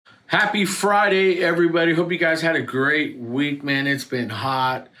Happy Friday, everybody. Hope you guys had a great week, man. It's been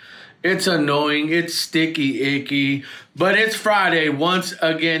hot. It's annoying. It's sticky, icky. But it's Friday once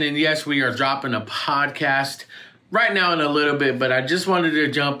again. And yes, we are dropping a podcast right now in a little bit. But I just wanted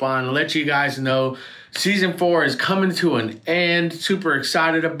to jump on and let you guys know Season 4 is coming to an end. Super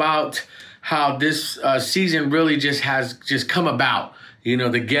excited about how this season really has come about. You know,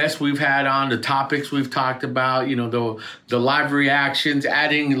 the guests we've had on, the topics we've talked about, you know, the live reactions,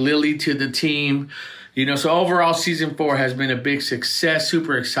 adding Lily to the team. You know, so overall, Season 4 has been a big success.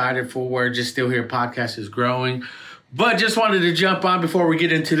 Super excited for where Just Still Here podcast is growing. But just wanted to jump on before we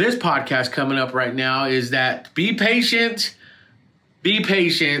get into this podcast coming up right now is that be patient. Be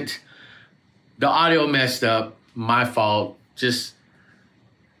patient. The audio messed up. My fault. Just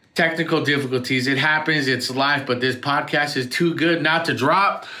technical difficulties. It happens. It's life. But this podcast is too good not to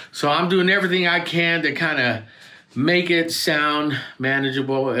drop. So I'm doing everything I can to kind of make it sound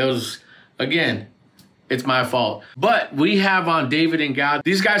manageable. It was, again, it's my fault. But we have on David and Gal.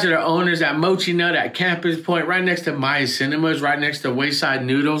 These guys are the owners at Mochi Nut at Campus Point, right next to Maya Cinemas, right next to Wayside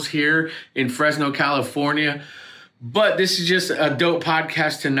Noodles here in Fresno, California. But this is just a dope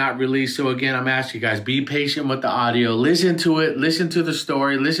podcast to not release. So again, I'm asking you guys, be patient with the audio. Listen to it. Listen to the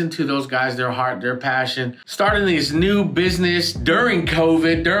story. Listen to those guys, their heart, their passion. Starting this new business during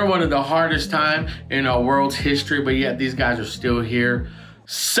COVID, during one of the hardest time in our world's history. But yet these guys are still here.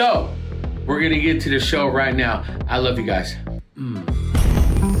 So we're going to get to the show right now. I love you guys.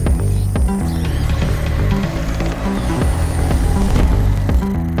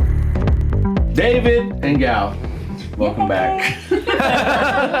 David and Gal. Welcome back. Woo!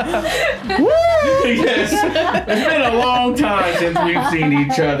 Yes. It's been a long time since we've seen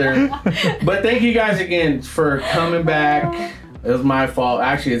each other. But thank you guys again for coming back. It was my fault.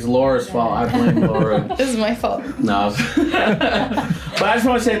 Actually, it's Laura's fault. I blame Laura. This is my fault. No. But I just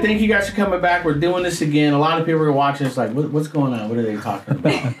want to say thank you guys for coming back. We're doing this again. A lot of people are watching. It's like, what's going on? What are they talking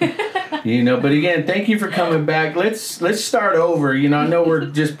about? You know, but again, thank you for coming back. Let's start over. You know, I know we're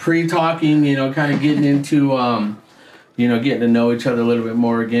just pre-talking, you know, kind of getting into you know, getting to know each other a little bit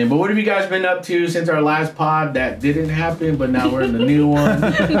more again. But what have you guys been up to since our last pod? That didn't happen, but now we're in the new one.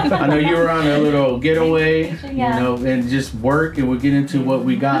 I know you were on a little getaway, you know, and just work, and we'll get into what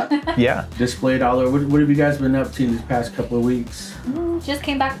we got displayed all over. What have you guys been up to these past couple of weeks? Just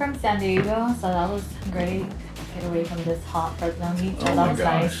came back from San Diego, so that was great. Get away from this hot Fresno heat, so that was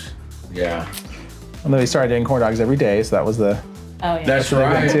nice. Yeah. And then we started doing corn dogs every day, so that was the... Oh, yeah. That's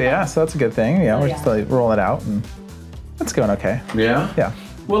right. Yeah, so that's a good thing. Yeah, we're just like rolling it out, and it's going okay. Yeah? Yeah.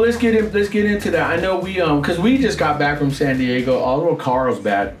 Well, let's get into that. I know we, because we just got back from San Diego. Although Carl's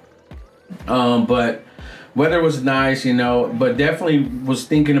bad. But weather was nice, you know, but definitely was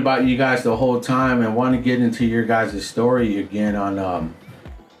thinking about you guys the whole time and want to get into your guys' story again on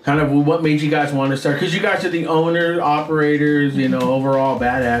kind of what made you guys want to start. Because you guys are the owners, operators, you know, overall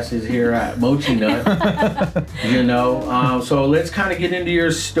badasses here at Mochi Nut. You know, so let's kind of get into your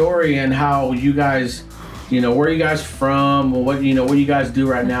story and how you guys... You know, where are you guys from? What you guys do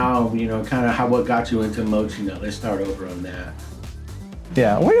right now? You know, kind of what got you into Mochi Nut. Let's start over on that.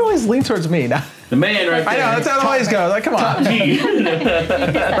 Yeah, why do you always lean towards me now? The man right there. I know, that's how it always goes. Like, come on.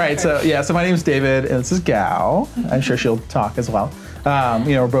 Right, so my name's David, and this is Gal. I'm sure she'll talk as well.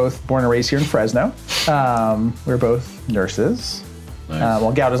 You know, we're both born and raised here in Fresno. We're both nurses. Nice.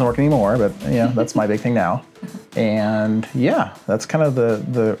 Well, Gal doesn't work anymore, but yeah, that's my big thing now. And yeah, that's kind of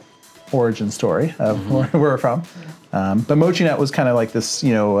the origin story of where we're from. But Mochi Nut was kind of like this,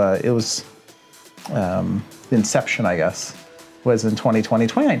 you know, it was the inception, I guess, was in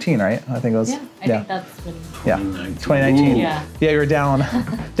 2019, right? I think it was. Yeah, I think that's when... Yeah, 2019. Yeah. Yeah, we were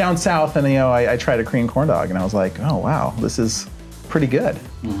down south, and, you know, I tried a Korean corn dog, and I was like, oh, wow, this is pretty good.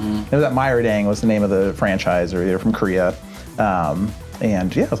 It was that Myeridang was the name of the franchise, or they were from Korea.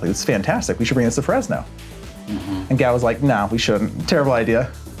 And yeah, I was like, this is fantastic. We should bring this to Fresno. And Gal was like, no, we shouldn't. Terrible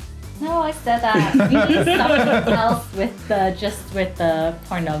idea. No, I said that. We need something else with the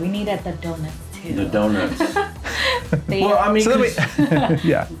corn dog. We needed the donuts too. The donuts. Well, I mean, so then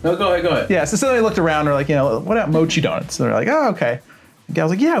yeah. No, go ahead. Yeah, so they looked around, they're like, you know, what about mochi donuts? And they're like, oh, okay. And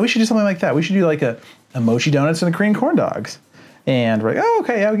Gal's like, yeah, we should do something like that. We should do like a mochi donuts and a Korean corn dogs. And we're like, oh,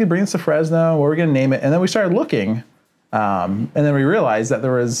 okay, yeah, we could bring this to Fresno. What are we going to name it? And then we started looking, and then we realized that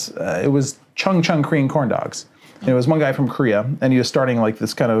there was, it was Chung Chung Korean corn dogs. And it was one guy from Korea, and he was starting like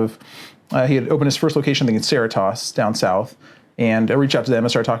this kind of, he had opened his first location, I think in Cerritos, down south. And I reached out to them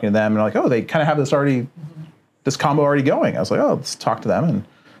and started talking to them, and like, oh, they kind of have this already, this combo already going. I was like, oh, let's talk to them, and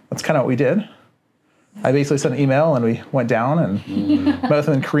that's kind of what we did. I basically sent an email, and we went down and met with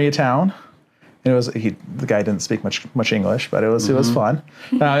them in Koreatown, And the guy didn't speak much English, but it was fun.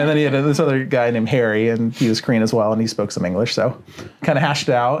 And then he had this other guy named Harry, and he was Korean as well, and he spoke some English. So kind of hashed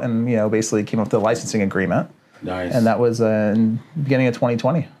it out, and basically came up with the licensing agreement. Nice. And that was in beginning of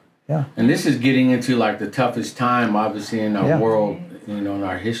 2020. Yeah. And this is getting into like the toughest time, obviously, in our world, in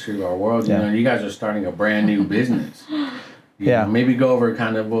our history of our world. You guys are starting a brand new business. Maybe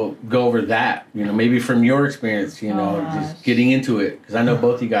we'll go over that. Maybe from your experience, just getting into it, because I know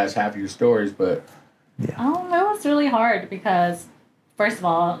both you guys have your stories, but it was really hard because, first of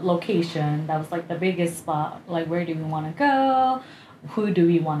all, location. That was like the biggest spot. Like, where do we want to go? Who do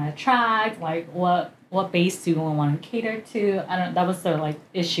we want to attract? Like, what base do we want to cater to? That was the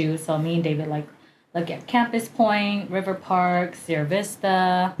issue. So me and David look at Campus Point, River Park, Sierra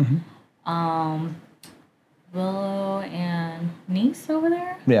Vista, Willow and Nice over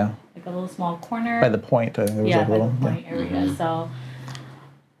there. Yeah. Like a little small corner. By the point, I think there was by the point area. So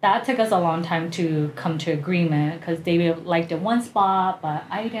that took us a long time to come to agreement, because David liked it one spot, but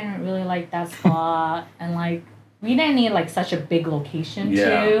I didn't really like that spot. And we didn't need such a big location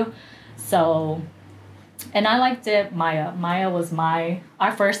too. So, and I liked it. Maya was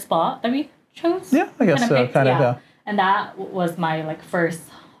our first spot that we chose. Yeah, I guess so. Kind of, yeah. And that was my first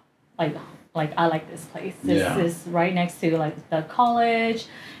I like this place. This is right next to the college.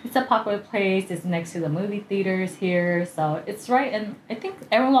 It's a popular place. It's next to the movie theaters here, so it's right. And I think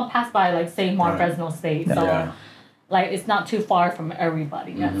everyone passed by St. Mark, Fresno State. So it's not too far from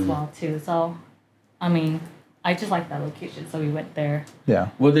everybody as well too. So, I mean, I just like that location, so we went there. Yeah.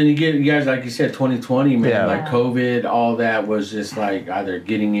 Well, then you guys, like you said, 2020, man, COVID, all that was just either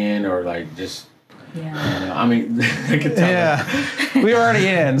getting in or just. Yeah. I mean, I could tell. Yeah. We were already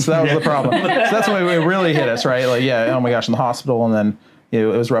in, so that was the problem. So that's when it really hit us, right? Oh my gosh, in the hospital, and then it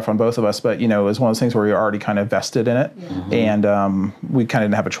was rough on both of us, but it was one of those things where we were already kind of vested in it, and we kind of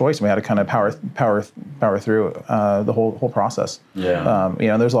didn't have a choice. We had to kind of power through the whole process. Yeah.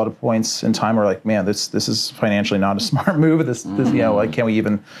 And there's a lot of points in time where man, this is financially not a smart move. This can we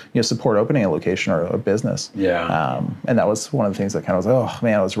even support opening a location or a business? Yeah. And that was one of the things that kind of was, oh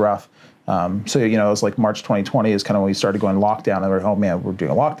man, it was rough. So it was March 2020 is kind of when we started going lockdown, and we're we're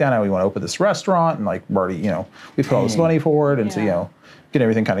doing a lockdown now. We want to open this restaurant, and we're already we put all this money forward, and so get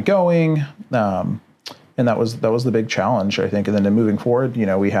everything kind of going. And that was the big challenge, I think. And then moving forward,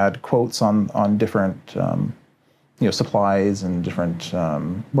 we had quotes on different supplies and different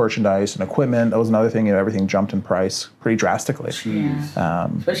merchandise and equipment. That was another thing. Everything jumped in price pretty drastically.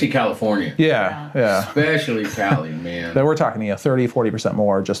 Jeez. Especially California. Yeah. Especially Cali, man. But we're talking 30-40%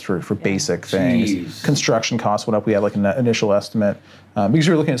 more just for basic things. Jeez. Construction costs went up. We had an initial estimate because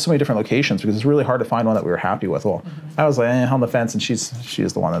we were looking at so many different locations, because it's really hard to find one that we were happy with. Well, I was on the fence, and she's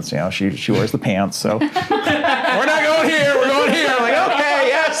the one that's she wears the pants. So we're not going here. We're going here. I'm okay,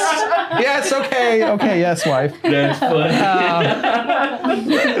 yes, okay, yes, wife. That's funny.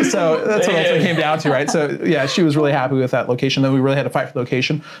 So that's what it came down to, right? So she was really happy with that location. Then we really had to fight for the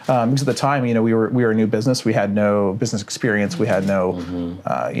location because at the time, we were a new business. We had no business experience. We had no,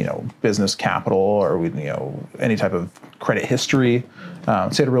 business capital or any type of credit history. So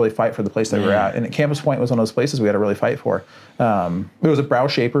we had to really fight for the place that we were at. And Campus Point was one of those places we had to really fight for. There was a Brow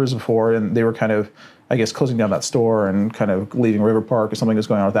Shapers before, and they were kind of, I guess, closing down that store and kind of leaving River Park, or something was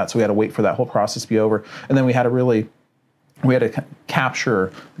going on with that. So we had to wait for that whole process to be over. And then we had to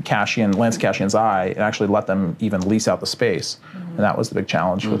capture the Lance Cashian's eye and actually let them even lease out the space. And that was the big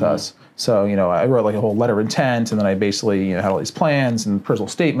challenge with us. So, I wrote a whole letter of intent, and then I basically, had all these plans and personal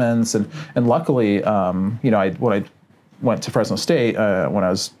statements. And luckily, when I went to Fresno State, when I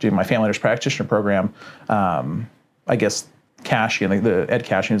was doing my family nurse practitioner program, I guess Cashian, the Ed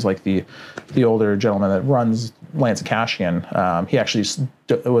Cashian is the older gentleman that runs Lance Cashian. He actually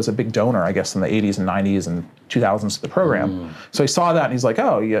was a big donor, I guess, in the 80s and 90s and 2000s to the program. So he saw that, and he's like,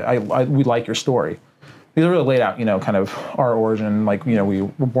 oh, yeah, we like your story. He really laid out, kind of our origin. We were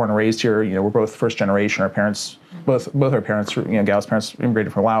born and raised here. We're both first generation. Our parents, both our parents, Gal's parents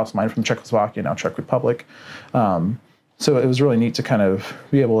immigrated from Laos, mine from Czechoslovakia, now Czech Republic. So it was really neat to kind of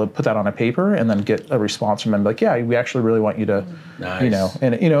be able to put that on a paper and then get a response from them, we actually really want you to, nice.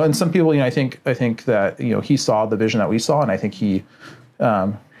 And some people, I think that, he saw the vision that we saw, and I think he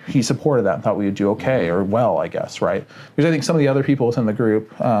supported that and thought we would do okay or well, I guess, right? Because I think some of the other people within the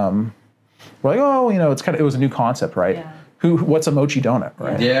group were like, oh, it was a new concept, right? Yeah. What's a mochi donut,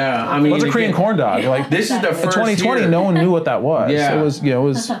 right? Yeah, I mean, what's a Korean corn dog? This is the first. In 2020, no one knew what that was. Yeah.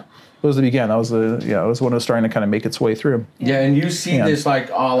 It was the beginning. That was it was when it was starting to kind of make its way through. Yeah, and you see this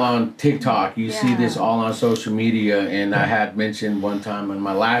all on TikTok. You see this all on social media. And I had mentioned one time on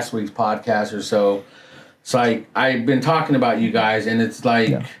my last week's podcast or so, it's I've been talking about you guys, and it's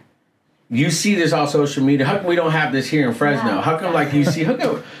you see this on social media. How come we don't have this here in Fresno? How come how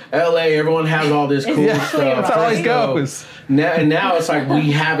come LA, everyone has all this cool stuff. That's how it always goes. Now it's like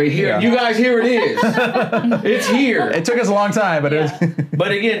we have it here. You guys, here it is. It's here. It took us a long time, but it was.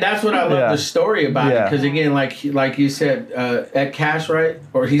 But again, that's what I love the story about it. Because again, like you said, Ed Cash, right?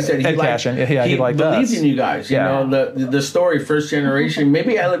 Or he said he liked he liked believed us. in you guys. You know, the story, first generation.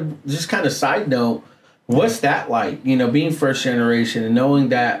 Maybe just kind of side note. What's that like? You know, being first generation and knowing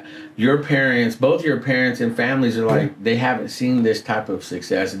that your parents, both your parents and families are like, they haven't seen this type of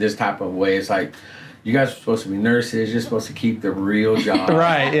success, this type of way. It's like, you guys are supposed to be nurses. You're supposed to keep the real job.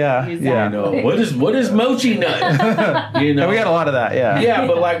 Right, yeah. Exactly. Yeah. You know, what is Mochi nut? You know, And we got a lot of that, yeah. Yeah,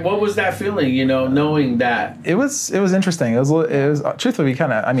 but like, what was that feeling, you know, knowing that? It was interesting. It was truthfully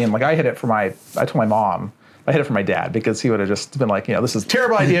kind of, I mean, like I told my mom, I hit it for my dad because he would have just been like, you know, this is a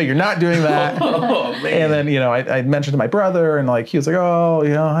terrible idea. You're not doing that. Oh, man. And then, you know, I mentioned to my brother and like, he was like, oh,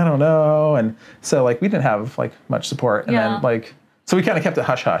 you know, I don't know. And so like, we didn't have like much support. And then like, so we kind of kept it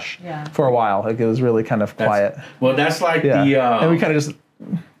hush hush for a while. Like it was really kind of quiet. That's like the, and we kind of just.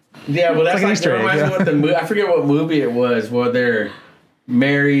 Yeah, well, that's like Easter egg, reminds me what the movie, I forget what movie it was, where they're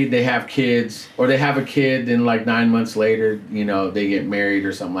married, they have kids, or they have a kid, and like 9 months later, you know, they get married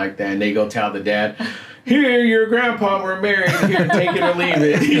or something like that, and they go tell the dad, here, your grandpa, we're married, here, take it or leave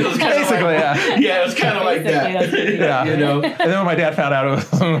it. It was Basically, yeah, it was kind of like that. Yeah. You know? And then when my dad found out,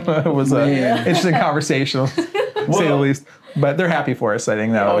 it was an interesting conversation, to say the least. But they're happy for us, I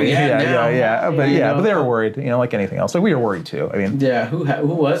think. That But they were worried, you know, like anything else. Like we were worried too. I mean, who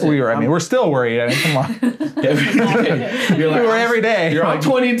was it? We're still worried. I mean, come on. Every day. We were every day. You're like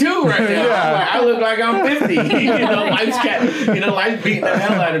 22 right now. Yeah. I look like I'm 50. Life's beating the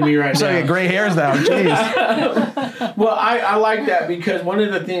hell out of me right now. So I get gray hairs now. Jeez. Well, I like that because one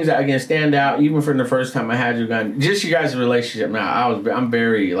of the things that I can stand out, even from the first time I had you guys, just you guys' relationship now, I'm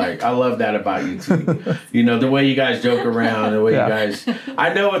very, like, I love that about you two. You know, the way you guys joke around, the way you guys,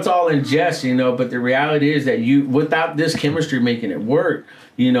 I know it's all in jest, you know, but the reality is that you, without this chemistry making it work,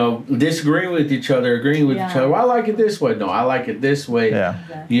 you know, disagreeing with each other, agreeing with each other. Well, I like it this way. No, I like it this way. Yeah.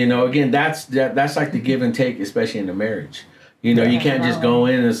 Exactly. You know, again, that's like the give and take, especially in a marriage. You know, you can't just go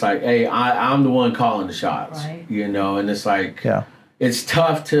in and it's like, hey, I'm the one calling the shots. Right. You know, and it's like, it's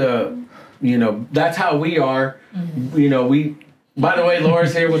tough to, you know, that's how we are. Mm-hmm. You know, by the way,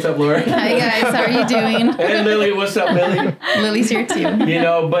 Laura's here. What's up, Laura? Hi, guys. How are you doing? And Lily, what's up, Lily? Lily's here, too. You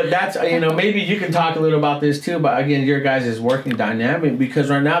know, but that's, you know, maybe you can talk a little about this, too. But, again, your guys' is working dynamic because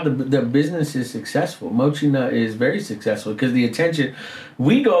right now the business is successful. Mochi Nut is very successful because the attention,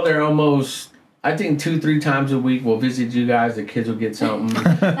 we go there almost, I think 2-3 times a week. We'll visit you guys. The kids will get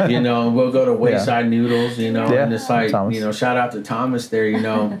something. You know, we'll go to Wayside Noodles, you know. And it's like, Thomas. you know, shout out to Thomas there, you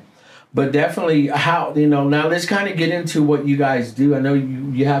know. But definitely how, you know, now let's kind of get into what you guys do. I know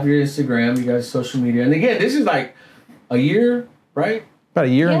you have your Instagram, you guys social media. And again, this is like a year, right? About a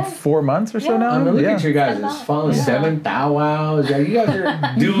year and 4 months or so now. I mean, look at you guys. It's following 7 Thou Wows. Yeah, you guys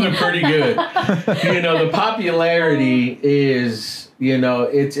are doing pretty good. You know, the popularity is, you know,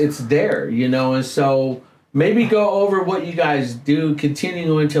 it's there, you know. And so maybe go over what you guys do,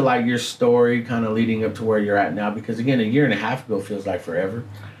 continuing into like your story, kind of leading up to where you're at now. Because again, a year and a half ago feels like forever.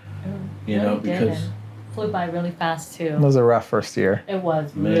 You know, because flew by really fast too. It was a rough first year. It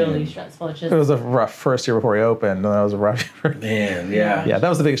was really stressful. It was a rough first year before we opened, and that was a rough year. Man, yeah. Yeah, that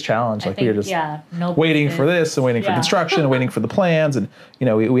was the biggest challenge. Like we were just waiting for this and waiting for construction and waiting for the plans. And, you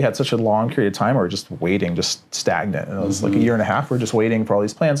know, we had such a long period of time where we were just waiting, just stagnant. And it was like a year and a half. We're just waiting for all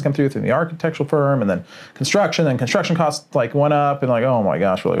these plans to come through the architectural firm and then construction. And construction costs like went up and like, oh my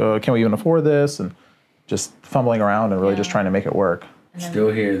gosh, we're like, oh, can we even afford this? And just fumbling around and really just trying to make it work.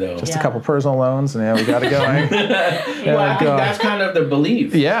 Still here though. Just a couple personal loans, and we got it going. Well, I think that's kind of the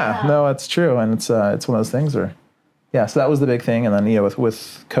belief. Yeah, no, it's true, and it's one of those things where, so that was the big thing, and then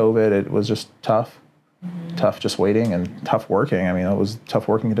with COVID, it was just tough, tough just waiting and tough working. I mean, it was tough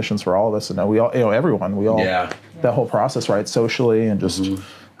working conditions for all of us, and we all, everyone, that whole process, right, socially, and just,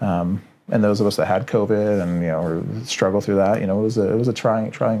 and those of us that had COVID and or struggle through that, it was a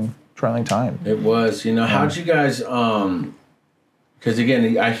trying time. It was, how'd you guys because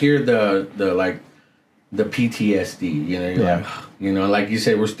again, I hear the PTSD. Like you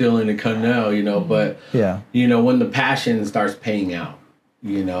said, we're still in the canal, but when the passion starts paying out,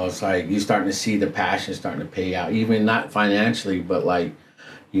 it's like you're starting to see the passion starting to pay out, even not financially, but like,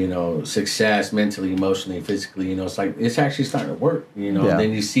 success mentally, emotionally, physically. It's like it's actually starting to work. And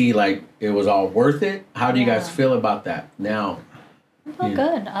then you see like it was all worth it. How do you guys feel about that now? I feel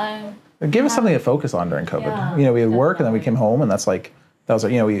good. It gave us something to focus on during COVID. We had work and then we came home and that's like, that was,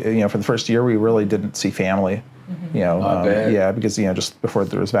 for the first year, we really didn't see family. Because just before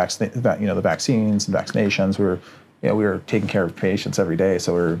there was the vaccines and vaccinations, we were taking care of patients every day,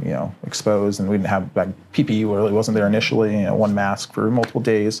 so we were exposed, and we didn't have PPE really wasn't there initially. One mask for multiple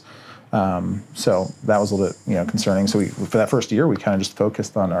days, so that was a little bit concerning. So for that first year, we kind of just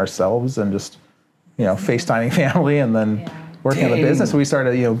focused on ourselves and just FaceTiming family, and then working on the business. So we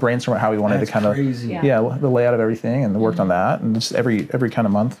started brainstorming how we wanted to kind of the layout of everything, and worked on that, and just every kind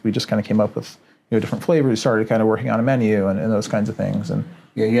of month we just kind of came up with different flavors. We started kind of working on a menu and those kinds of things. And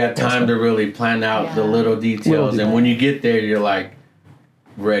you had time to really plan out the little details. And when you get there, you're like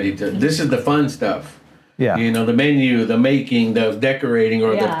ready to. This is the fun stuff. Yeah. The menu, the making, the decorating,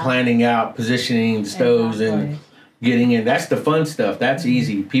 or the planning out, positioning the stoves and getting in. That's the fun stuff. That's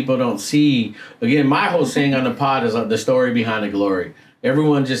easy. People don't see. Again, my whole saying on the pod is the story behind the glory.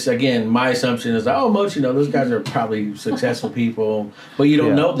 Everyone just, again, my assumption is, Mochi, those guys are probably successful people, but you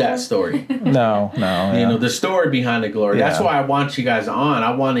don't know that story. No. The story behind the glory. Yeah. That's why I want you guys on.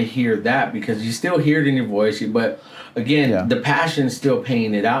 I want to hear that, because you still hear it in your voice, but again, the passion's still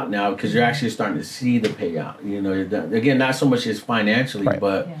paying it out now, because you're actually starting to see the payout. Again, not so much as financially,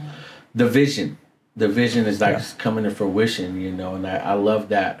 but the vision. The vision is coming to fruition, and I love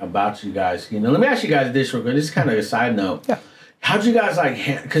that about you guys. Let me ask you guys this real quick. This is kind of a side note. Yeah. How'd you guys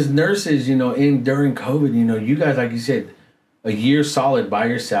because nurses, during COVID, you guys, like you said, a year solid by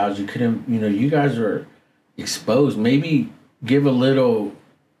yourselves, you couldn't, you guys were exposed. Maybe give a little,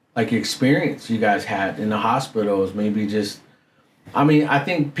 experience you guys had in the hospitals, maybe just, I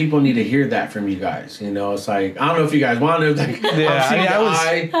think people need to hear that from you guys. It's like, I don't know if you guys want to,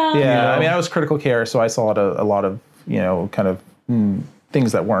 I was critical care, so I saw a lot of kind of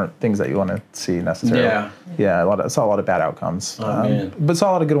things that weren't things that you want to see necessarily. I saw a lot of bad outcomes, but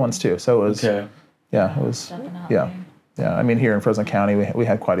saw a lot of good ones too. So it was, it was, Definitely. Here in Fresno County, we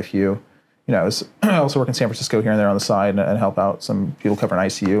had quite a few. I also work in San Francisco here and there on the side and help out some people covering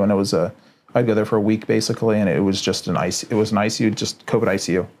ICU, and it was I'd go there for a week basically, and it was just an ICU, just COVID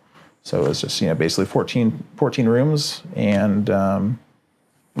ICU. So it was just basically 14 rooms, and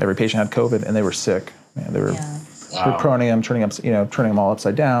every patient had COVID, and they were sick. Man, they were. We're proning them, turning them all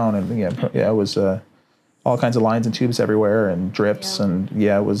upside down, and it was all kinds of lines and tubes everywhere, and drips, and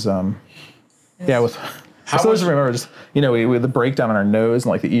it was with. I still just remember we had the breakdown on our nose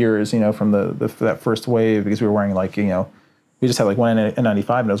and the ears, from that first wave, because we were wearing we just had one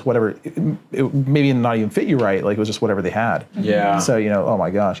N95, and it was whatever. It maybe not even fit you right, it was just whatever they had. Yeah. So oh my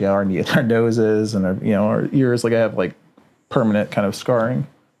gosh, our noses and our ears, I have permanent kind of scarring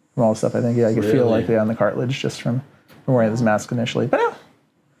from all the stuff. I think I could feel on the cartilage just from wearing this mask initially, but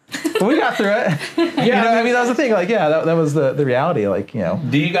we got through it. That was the thing. That was the reality.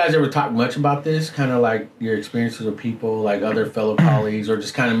 Do you guys ever talk much about this? Kind of your experiences with people, other fellow colleagues, or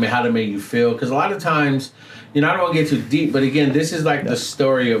just kind of how to make you feel? Because a lot of times, I don't want to get too deep, but again, this is the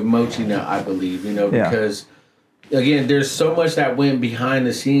story of Mochi now, I believe. Because again, there's so much that went behind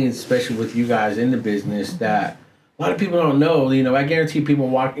the scenes, especially with you guys in the business, that a lot of people don't know. I guarantee people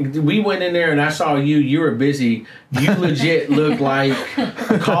walking. We went in there and I saw you. You were busy. You legit looked like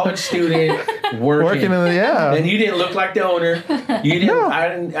a college student working in and you didn't look like the owner. You didn't. No.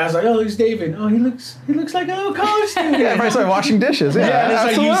 I was like, it's David. Oh, he looks like a college student. Yeah, I started washing dishes. Yeah, and it's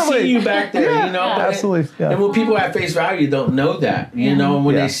absolutely. You see you back there. Absolutely. Yeah. And when people at face value don't know that, and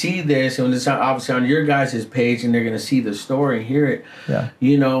when they see this, and when it's obviously on your guys' page, and they're going to see the story and hear it. Yeah.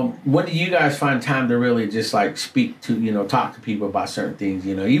 When do you guys find time to really just speak to talk to people about certain things?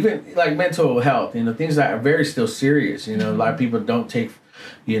 Even mental health. Things that are very still serious. A lot of people don't take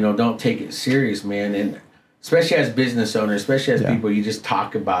it serious, man. And especially as business owners, especially as people, you just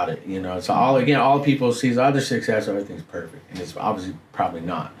talk about it. So all people see is other success, everything's perfect, and it's obviously probably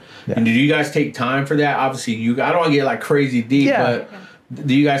not. Yeah. And do you guys take time for that? Obviously, I don't want to get crazy deep, but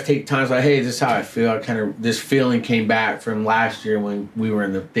do you guys take times hey, this is how I feel? This feeling came back from last year when we were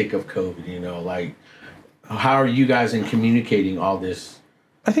in the thick of COVID. How are you guys in communicating all this?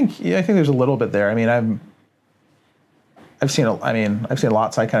 I think there's a little bit there. I've seen a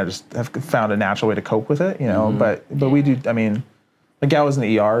lot, so I kind of just have found a natural way to cope with it, But we do. Gal was in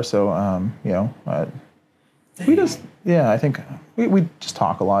the ER, so we just I think we just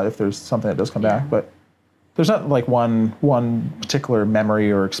talk a lot if there's something that does come back, but there's not one particular memory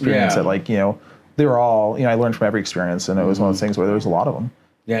or experience that they were all I learned from every experience, and it was one of those things where there was a lot of them.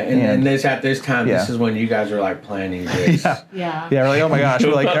 Yeah, and this at this time, this is when you guys are planning this. Yeah. We're like, oh my gosh,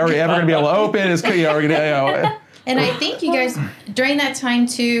 we're are we ever gonna be able to open? We're gonna. And I think you guys, during that time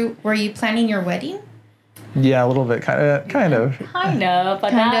too, were you planning your wedding? Yeah, a little bit, kind of.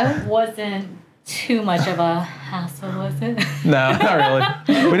 But that wasn't too much of a hassle, was it? No, not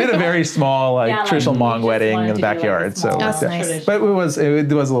really. We did a very small, traditional Hmong wedding in the backyard. So, That's nice. but it was a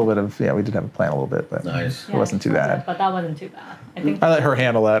little bit of, we did have a plan a little bit, but Nice. it wasn't too bad. But that wasn't too bad. I think. I let her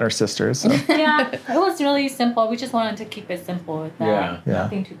handle that, her sisters. So. Yeah, it was really simple. We just wanted to keep it simple with that. Yeah.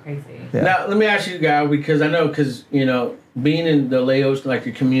 Nothing too crazy. Yeah. Now, let me ask you guys, because I know, being in the Laos, like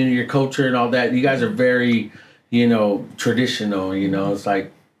your community, your culture and all that, you guys are very, traditional, it's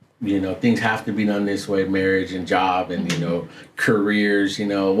like, things have to be done this way, marriage and job and, careers,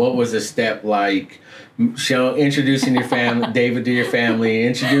 what was the step like? Introducing your family, David to your family,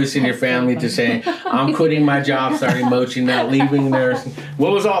 introducing your family to saying, I'm quitting my job, starting Mochi, not leaving nursing.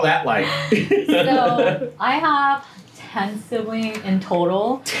 What was all that like? So I have 10 siblings in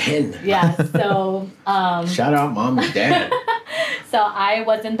total. 10? Yeah, so... Shout out mom and dad. So I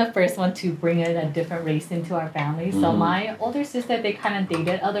wasn't the first one to bring in a different race into our family. So my older sister, they kind of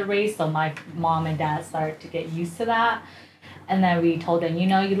dated other race, so my mom and dad started to get used to that. And then we told them, you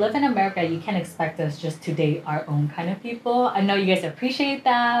live in America, you can't expect us just to date our own kind of people. I know you guys appreciate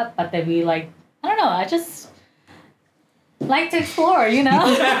that, but then we I don't know, I just like to explore, Dora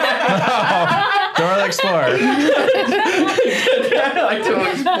the Explorer. I like to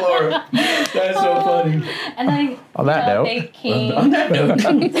explore. That's so funny. And then On that note. they came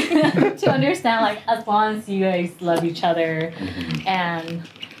to understand, as long as you guys love each other and,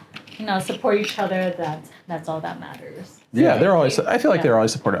 support each other, that's all that matters. Yeah, they're always. I feel like Yeah. they're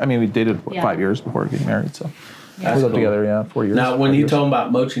always supportive. I mean, we dated 5 years before getting married, so we lived together. 4 years. Now, when 5 you years. told them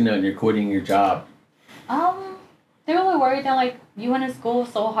about Mochi Nut and you're quitting your job, They were really worried that you went to school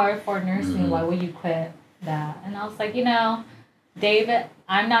so hard for nursing, why would you quit that? And I was like, David,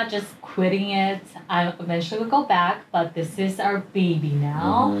 I'm not just quitting it. I eventually will go back, but this is our baby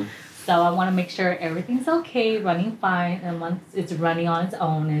now. So I want to make sure everything's okay, running fine, and once it's running on its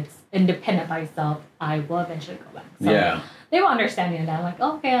own, it's independent by itself, I will eventually go back. So they were understanding that. Like,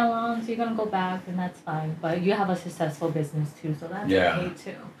 okay, as long as you're going to go back, then that's fine. But you have a successful business too, so that's okay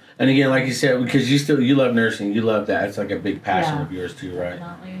too. And again, like you said, because you love nursing, you love that. It's like a big passion of yours too, right?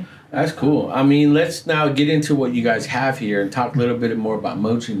 Definitely. That's cool. I mean, let's now get into what you guys have here and talk a little bit more about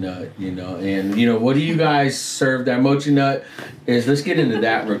Mochi Nut, and what do you guys serve there? Mochi Nut let's get into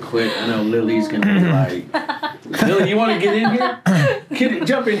that real quick. I know Lily's going to be like, Lily, you want to get in here?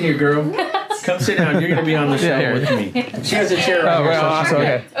 Jump in here, girl. Come sit down. You're going to be on the show with me. She has a chair right here. Awesome.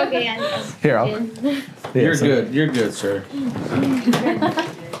 Okay. Okay, yeah. Here, You're good. You're good, sir.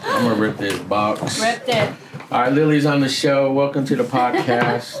 I'm going to rip this box. Ripped it. All right, Lily's on the show. Welcome to the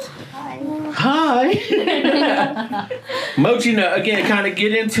podcast. Hi. Mochi Nut, again, kind of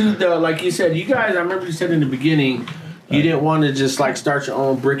get into like you said, you guys, I remember you said in the beginning, you didn't want to just start your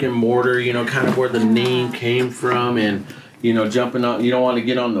own brick and mortar, kind of where the name came from and, jumping on, you don't want to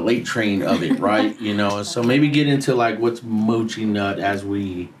get on the late train of it, right? And so maybe get into what's Mochi Nut as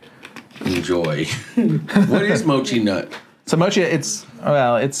we enjoy. What is Mochi Nut? So Mochi, it's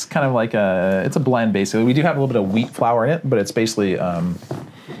kind of it's a blend basically. We do have a little bit of wheat flour in it, but it's basically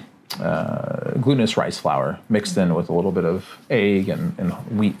glutinous rice flour mixed in with a little bit of egg and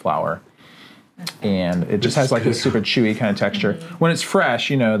wheat flour. And it just has this super chewy kind of texture. When it's fresh,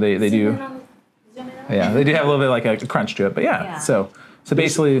 they do have a little bit a crunch to it. But so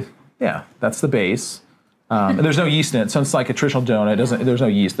basically, that's the base. And there's no yeast in it, so it's like a traditional donut. There's no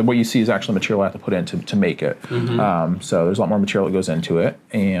yeast. What you see is actually material I have to put in to make it. So there's a lot more material that goes into it,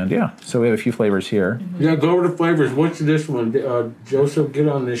 and so we have a few flavors here. Yeah, go over the flavors. What's this one, Joseph? Get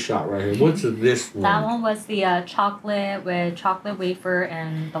on this shot right here. What's this one? That one was the chocolate with chocolate wafer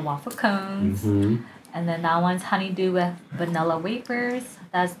and the waffle cones, and then that one's honeydew with vanilla wafers.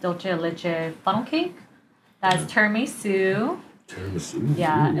 That's dulce de leche funnel cake. That's tiramisu.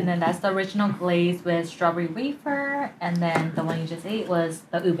 Yeah, and then that's the original glaze with strawberry wafer, and then the one you just ate was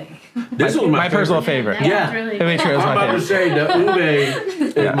the ube. This was my personal favorite. Yeah, Really I'm about to say the ube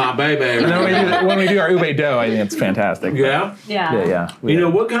is my baby. And then when we do our ube dough, I think it's fantastic. Yeah? Yeah.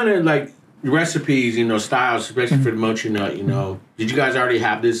 What kind of recipes, styles, especially for the Mochi Nut, did you guys already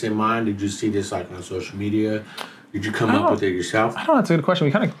have this in mind? Did you see this on social media? Did you come up with it yourself? I don't know, that's a good question.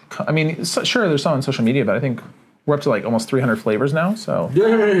 We kind of, sure, there's some on social media, but I think we're up to almost 300 flavors now, so we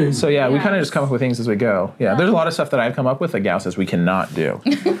kind of just come up with things as we go. Yeah, there's a lot of stuff that I've come up with that Gal says we cannot do.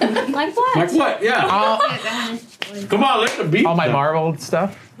 Like what? Like what? Yeah. Come on, let the beat. All my marbled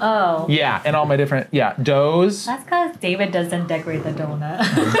stuff. Oh. Yeah, and all my different doughs. That's because David doesn't decorate the donut.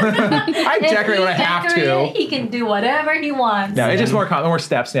 I decorate when I have to. He can do whatever he wants. No, it's just more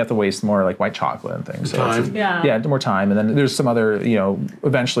steps, and you have to waste more like white chocolate and things. So Time. Yeah. more time, and then there's some other,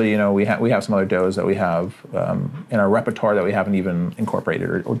 eventually, we have some other doughs that we have in our repertoire that we haven't even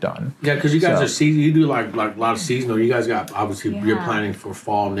incorporated or done. Yeah, because you guys you do like a lot of seasonal. You guys got obviously you're planning for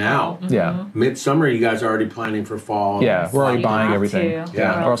fall now. Mm-hmm. Yeah. Midsummer, you guys are already planning for fall. Yeah, we're already buying everything.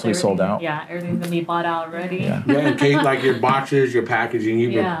 Yeah. Or else we sold out. Yeah, everything's gonna be bought out already. Yeah. Yeah, and Kate, like your boxes, your packaging,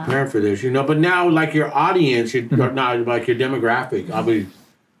 you've been preparing for this, But now, like your audience, not like your demographic, obviously,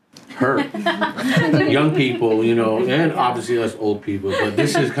 young people, and obviously us old people. But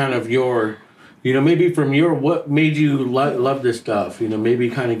this is kind of your, maybe from what made you love this stuff. Maybe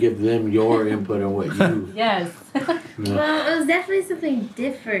kind of give them your input on what you. Yes. Well, it was definitely something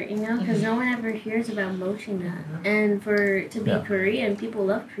different, because no one ever hears about mochi nut. And to be Korean, people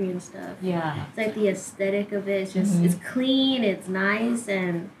love Korean stuff. Yeah. It's like the aesthetic of it. It's just, it's clean, it's nice,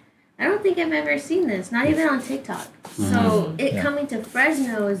 and I don't think I've ever seen this, not even on TikTok. So coming to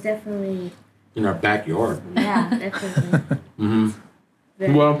Fresno is definitely... In our backyard. Yeah, definitely.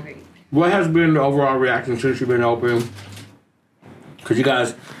 Very great. What has been the overall reaction since you've been open? Because you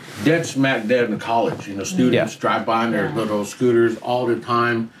guys... dead smack dead in college, students drive by on their little scooters all the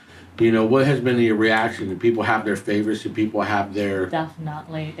time. What has been your reaction? Do people have their favorites? Do people have their...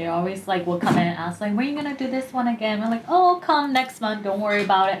 Definitely. They always will come in and ask when are you going to do this one again? We're like, oh, come next month. Don't worry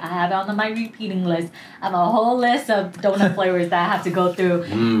about it. I have it on my repeating list. I have a whole list of donut flavors that I have to go through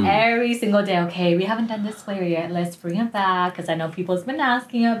every single day. Okay, we haven't done this flavor yet. Let's bring it back because I know people's been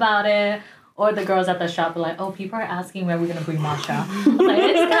asking about it. Or the girls at the shop are like, oh, people are asking when we're going to bring matcha. I'm like,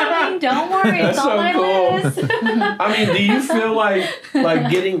 it's coming. Don't worry. It's on my list. I mean, do you feel like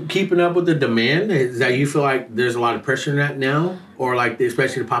keeping up with the demand? Is that you feel like there's a lot of pressure in that now? Or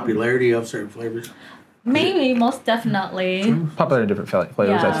especially the popularity of certain flavors? Maybe, most definitely. Popular in different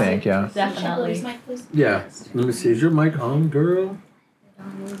flavors, I think, Definitely. Yeah. Let me see. Is your mic on, girl?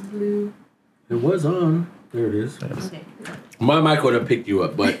 Blue. It was on. There it is. Okay. My mic would have picked you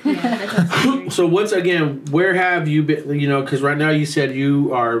up, but so once again, where have you been? Because right now you said you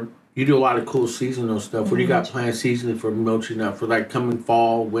do a lot of cool seasonal stuff. What do you got planned seasonally for Mochi now? For coming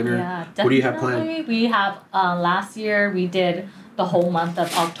fall, winter? Yeah, definitely. What do you have planned? We have last year we did the whole month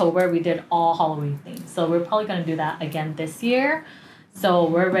of October. We did all Halloween things, so we're probably gonna do that again this year. So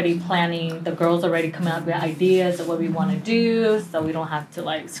we're already planning. The girls already coming up with ideas of what we want to do, so we don't have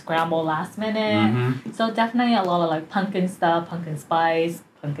to scramble last minute. So definitely a lot of pumpkin stuff, pumpkin spice,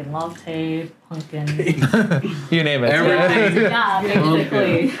 pumpkin latte, pumpkin. You name it. Everything. Yeah,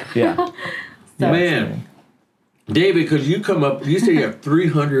 basically. Yeah. So, Man, David, because you say you have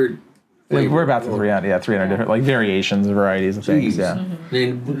 300. We're about to 300 different variations, varieties of things. Yeah.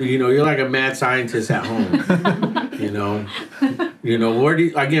 And you're like a mad scientist at home.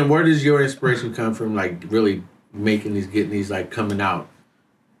 Where does your inspiration come from? Really getting these coming out.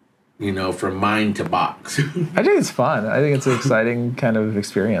 From mind to box. I think it's fun. I think it's an exciting kind of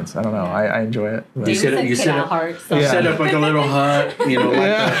experience. I don't know. I enjoy it. You set up like a little hut,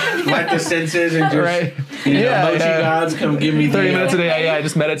 like the senses and just, Mochi gods come give me 30 minutes a day. I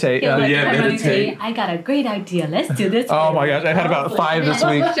just meditate. Meditate. I got a great idea. Let's do this. Oh my gosh, I had about 5 this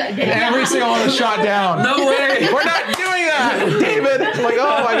week. Every single one was shot down. No way. We're not doing that, David.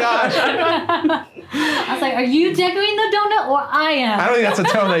 Oh my gosh. I was like, are you decorating the donut or I am? I don't think that's a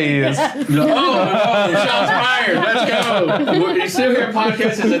tone that you use. No, shots fired. Let's go. You sit here,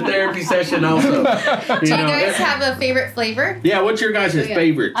 podcast is a therapy session also. Do you guys have a favorite flavor? Yeah, what's your guys'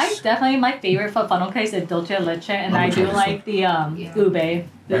 favorites? My favorite for funnel cake is dulce leche, and I do like the ube. Ube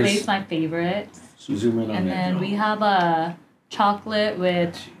is my favorite. Zoom in on and that. then we have a chocolate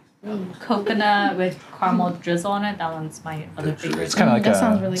with coconut with caramel drizzle on it. That one's my other favorite. It's kind of like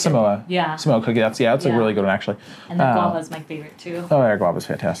a really Samoa. Yeah. Samoa cookie. That's a really good one actually. And the guava's my favorite too. Oh, yeah, guava's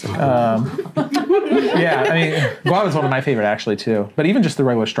fantastic. Yeah, I mean, guava's one of my favorite actually too. But even just the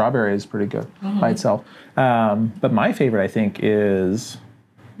regular strawberry is pretty good by itself. But my favorite, I think, is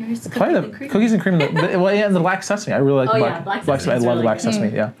cookies and cream. And the black sesame. I really like black sesame. I love the black sesame.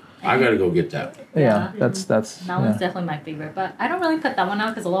 Yeah. I gotta go get that. Yeah, that's that one's definitely my favorite. But I don't really put that one out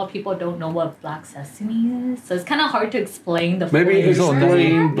because a lot of people don't know what black sesame is, so it's kind of hard to explain the. Maybe flavor.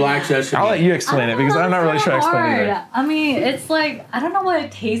 explain black sesame. I'll let you explain it because I'm not really sure I explain it either. I mean, it's I don't know what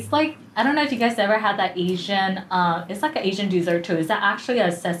it tastes like. I don't know if you guys ever had that Asian. It's like an Asian dessert too. Is that actually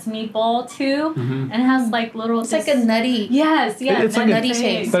a sesame ball too? And it has little. It's like a nutty. Yes, It's like nutty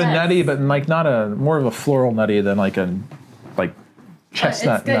taste. But a nutty, but not more of a floral nutty than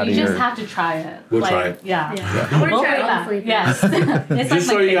chestnut It's good. nutty. You just or- have to try it. We'll try it. Yeah. I want to We'll try be all back. the flavors. Yes. It's Just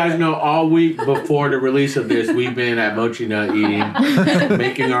so my you guys favorite. know, all week before the release of this, we've been at Mochi Nut eating,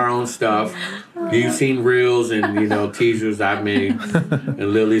 making our own stuff. You've seen reels and teasers I've made,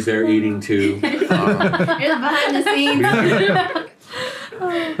 and Lily's there eating too. Here's behind the scenes.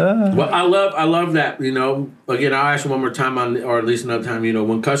 Well, I love that. Again, I'll ask you one more time, or at least another time.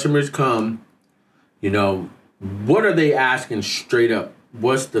 When customers come, what are they asking straight up?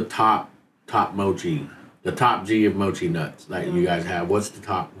 What's the top mochi, the top G of mochi nuts that you guys have? What's the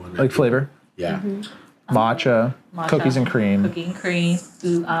top one? Like flavor. Yeah. Matcha, cookies and cream. Cookie and cream.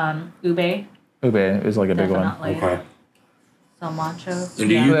 Ube. Ube is like a big one. Definitely. Okay. So matcha. And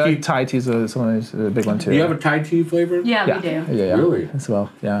do you Yeah, keep? Thai tea's some of these a big one too. Do you have a Thai tea flavor? Yeah, yeah. we do. Yeah. Really? As well.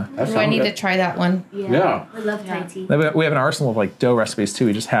 Yeah. That Oh, I need to sounds try that one. Yeah. I love Thai Yeah. tea. We have an arsenal of like dough recipes too.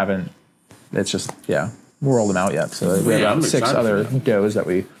 We just haven't. It's just we'll roll them out yet. So we have Yeah, I'm about 6 excited other for that. doughs that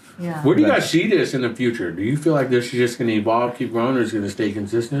we. Yeah. Where do you guys see this in the future? Do you feel like this is just going to evolve, keep growing, or is it going to stay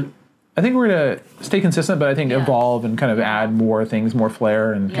consistent? I think we're gonna stay consistent, but I think Yeah. evolve and kind of add more things, more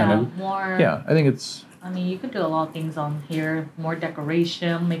flair, and kind of more. yeah. I think it's I mean, you could do a lot of things on here. More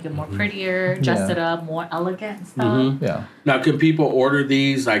decoration, make it more prettier, dress Yeah. it up, more elegant and stuff. Mhm. yeah. Now, can people order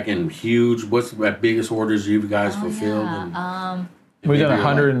these like in huge? What's the biggest orders you guys fulfilled? And Yeah. We've done maybe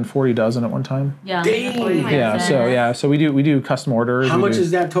 140 dozen at one time. Yeah. Dang. So we do custom orders. how We much do-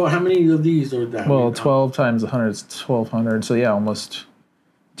 is that total? How many of these are that? Well, 12 times 100 is 1,200. So yeah, almost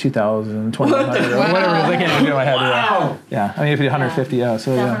 2,000, 2,100, or Wow. whatever it is. I can't even do my head. Wow. Yeah. I mean, if you do 150, yeah.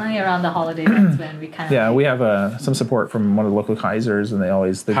 So yeah. Definitely around the holiday, that's when we kind of. Yeah, we have some support from one of the local Kaisers, and they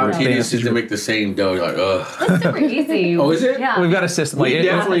always How they tedious is message to make the same dough? You're like, ugh. It's super easy. Oh, is it? Yeah. We've got a system. We Like,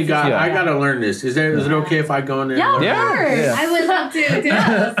 definitely got. yeah. I gotta learn this. Is it okay if I go in there? Yeah, and of learn? course. Yeah. I would love to. Too.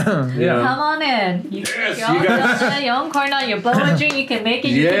 yeah. Come on in. You Yes, your own you guys- donut, your own corn dog, your blow drink, you can make it,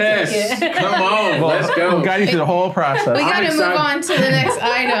 you Yes. can take it. Come on. Let's go. We'll guide you through the whole process. We got to move excited. on to the next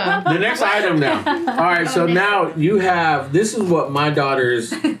item. The next item now. All right, so now you have. This is what my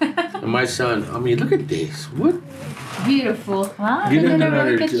daughters and my son. I mean, look at this. What? Beautiful. Wow, You you did didn't a know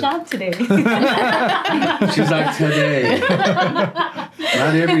really that good too. job today. She's like today.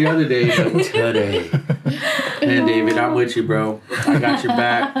 Not every other day, but today. Man, David, I'm with you, bro. I got your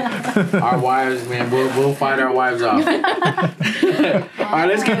back. Our wives, man, we'll fight our wives off. All right,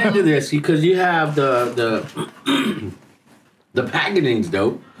 let's get into this because you have the the packaging's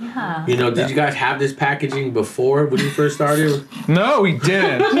dope. Yeah. Did you guys have this packaging before when you first started? No, we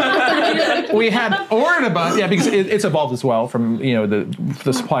didn't. We had ordered a bunch, because it's evolved as well from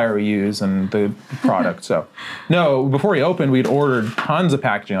the supplier we use and the product. So, no, before we opened, we'd ordered tons of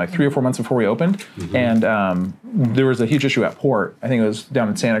packaging, like 3 or 4 months before we opened, and there was a huge issue at port. I think it was down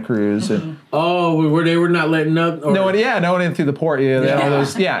in Santa Cruz. And Oh, were they not letting up? Or? no one in through the port. Yeah, they had all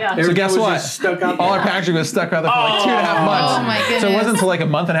those. Yeah. Yeah. So Everything guess was what? just stuck out All there. our packaging was stuck out there for like 2.5 months. Oh my goodness. So it wasn't until like a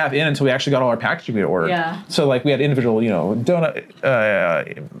month and a half in until we actually got all our packaging we had ordered. Yeah. So like we had individual, donut.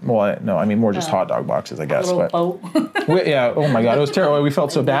 More just hot dog boxes, I guess. Little But boat. oh my god, it was terrible. We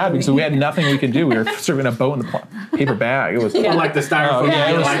felt so bad because we had nothing we could do. We were serving a boat in the paper bag. It was. Oh, like the styrofoam. Yeah,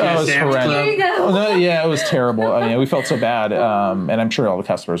 it was, like it that was Sam's horrendous. Club. There you go. Oh, no, yeah, it was terrible. I mean, we felt so bad, and I'm sure all the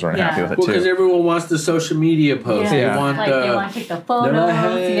customers weren't happy Yeah. with it Well, because too. everyone wants the social media post. Yeah. They want Like they want to take the photos. like,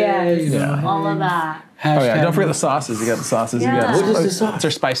 hey, Yes. Yeah. All of that. Oh yeah, hashtag- don't forget the sauces. You got the sauces. Yeah. You got What is the sauce? It's our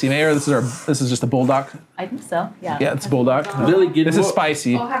spicy mayo. This is just a bulldog. I think so. Yeah. Yeah, it's bulldog. Lily, get This is what-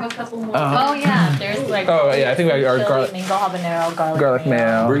 spicy. I'll have a couple more. Oh yeah, there's like. Oh, yeah, I think we got our chili, garlic- mango habanero, Garlic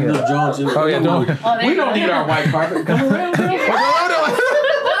mayo. Bring Yeah. those Jones in. Oh yeah, don't. Oh, there We you don't go. need our white carpet. Come around. What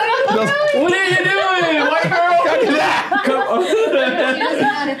are you doing, white girl? Come on. She doesn't know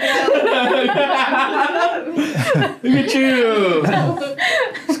how to throw. Look at you.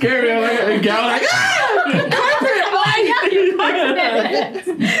 Scary. Like, gal like,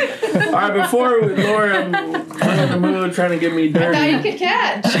 all right, before Laura went on the moon trying to get me I thought you dirty. could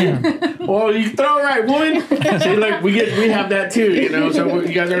catch. Well, you throw it right, woman. See, look, we have that too, so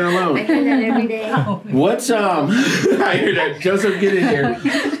you guys aren't I alone. hear that every day. What's I hear that. Joseph, get in here.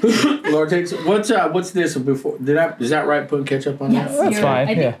 Laura takes what's this before is that right, putting ketchup on Yes, that? That's you're fine,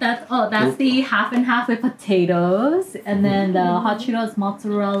 right. I yeah. think that's the half and half with potatoes, and then the hot Cheetos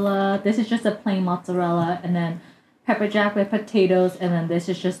mozzarella. This is just a plain mozzarella, and then pepper jack with potatoes, and then this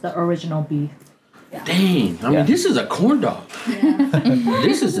is just the original beef. Dang. I mean, this is a corn dog.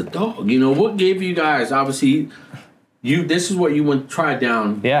 This is a dog. What gave you guys, obviously, this is what you went try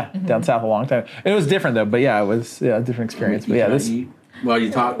down. Yeah, down south a long time. It was different though, but yeah, it was a different experience. But yeah, this While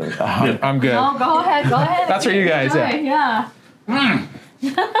you talk. I'm good. Oh, go ahead. That's for you guys, Enjoy, yeah.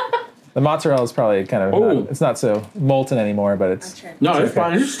 The mozzarella is probably kind of it's not so molten anymore, but it's No, it's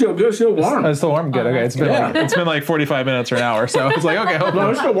fine. It's still good. It's still warm. it's still warm. Good. Okay, it's been like 45 minutes or an hour, so it's like okay, hold No, on.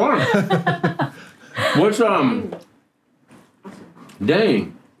 it's still warm. What's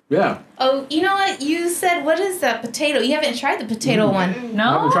Dang. Yeah. Oh, you know what? You said, what is that potato? You haven't tried the potato one. No?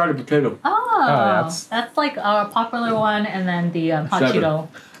 I haven't tried a potato. Oh, that's- that's like our popular one, and then the hot Seven. Cheeto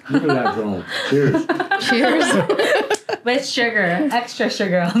Look at that zone. Cheers. Cheers. with sugar, extra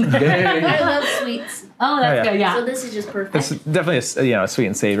sugar on there. Dang. I love sweets, Oh, that's Oh, yeah. good. Yeah. so this is just perfect. It's definitely a sweet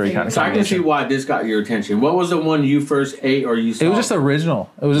and savory kind of So I can see combination. why this got your attention. What was the one you first ate or you saw? It was just original.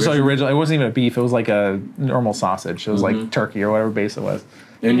 It was just like original. It wasn't even a beef. It was like a normal sausage. It was like turkey or whatever base it was.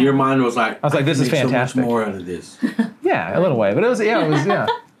 And your mind was like, I was like, this can is make fantastic. So much more out of this. Yeah, a little way, but it was yeah.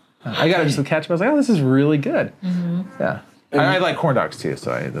 I got it just with ketchup. I was like, oh, this is really good. Yeah, I like corn dogs too.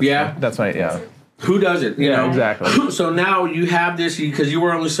 So that's my Who doesn't? You know? exactly. So now you have this because you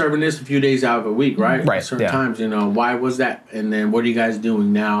were only serving this a few days out of a week, right? Right, Certain yeah. times, why was that? And then what are you guys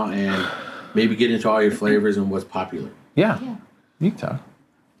doing now? And maybe get into all your flavors and what's popular. Yeah, you can talk.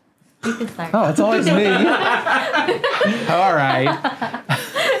 You can start. Oh, it's always me. All right.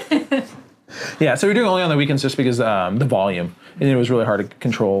 Yeah, so we're doing only on the weekends just because the volume, and it was really hard to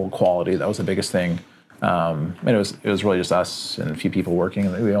control quality. That was the biggest thing. And it was really just us and a few people working.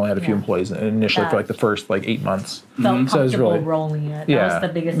 And we only had a few employees initially for like the first 8 months. Felt So it was comfortable really- rolling it. That Yeah, was the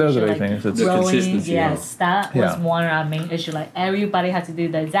biggest those are issue. the big things. It's the rolling, consistency, yes, that was Yeah. one of our main issue. Like everybody had to do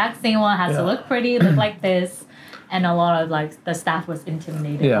the exact same one, has to look pretty, look like this, and a lot of like the staff was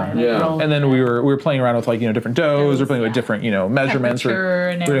intimidated Yeah. by like, Yeah. rolling And then it. we were playing around with different doughs. We're playing with different measurements. Temperature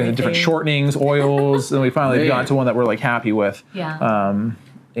and We're doing different everything. shortenings, oils, and we finally Man. got to one that we're happy with. Yeah.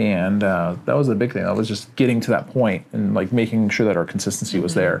 And that was the big thing. That was just getting to that point and making sure that our consistency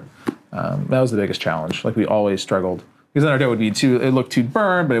was there. That was the biggest challenge. We always struggled because then our dough would be it looked too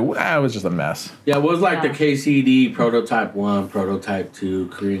burned, but it was just a mess. Yeah, it was like Yeah. the KCD prototype 1, prototype 2,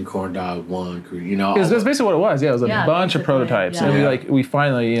 Korean corn dog 1, That's basically what it was. Yeah, it was a Yeah, bunch of basically, prototypes, yeah. and we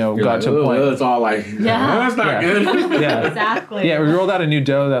finally You're got like, to a "Ugh, point. it's all like, that's not Yeah. good. Yeah. Exactly. Yeah, we rolled out a new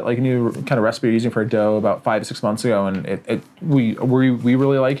dough that new kind of recipe we're using for a dough about 5 to 6 months ago, and we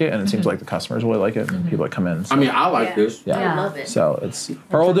really like it, and it seems like the customers really like it, and people that come in. So, I mean, I like Yeah. this. yeah. I love it. So it's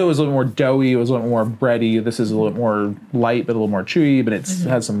our old dough was a little more doughy, it was a little more bready. This is a little more light, but a little more chewy, but it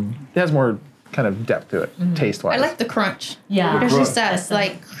has more kind of depth to it, taste wise. I like the crunch. Yeah. It's just us.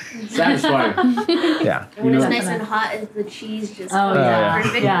 Satisfying. Yeah. And when it's know- nice and hot, and the cheese just Oh, comes out yeah.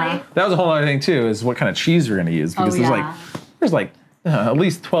 perfectly. Yeah. That was a whole other thing too, is what kind of cheese we're gonna use because there's at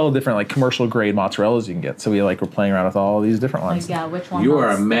least 12 different commercial grade mozzarellas you can get. So we're playing around with all these different ones. Which one? You are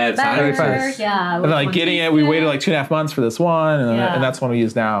a was mad better? scientist. Yeah. And then getting it, we waited 2.5 months for this one, and that's one we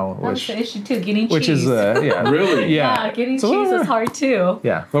use now, That was the issue too. Getting cheese. which is Really? yeah, getting So cheese we're- is hard too.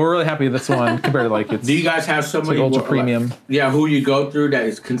 Yeah, but we're really happy with this one compared to it's. Do you guys have somebody ultra premium. Who you go through that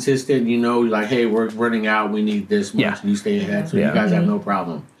is consistent? Like, hey, we're running out. We need this much. Yeah. And you stay ahead, so Yeah. you guys have no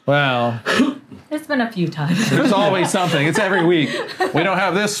problem. Well, It's been a few times. there's always something. It's every week. We don't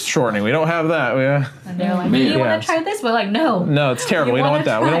have this shortening. We don't have that. And they're like, Man. "Do you Yeah. want to try this?" We're like, "No, No, it's terrible. We don't want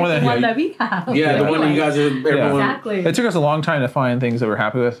that. We don't want The one that. that we have." Yeah, the Yeah. one that you guys are. Everyone. Exactly. It took us a long time to find things that we're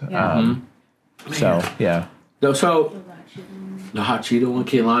happy with. Yeah. So yeah, So the hot Cheeto one,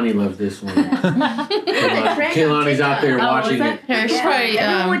 Kehlani loves this one. Kehlani's out there Oh, watching was it. that- She's probably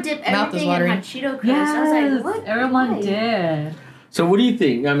Everyone would dip mouth is everything in watering. hot Cheeto crust. Yes, I was like, what? everyone Why? did. So what do you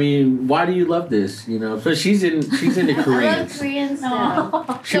think? I mean, why do you love this? So she's into I love Koreans. Korean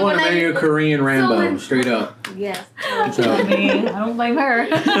stuff. She So want to when marry I- a Korean Rambo, when- straight up. Yes. So, I mean, I don't blame her.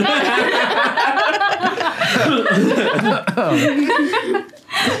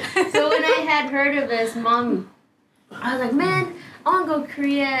 So when I had heard of this, Mom, I was like, man, I want to go to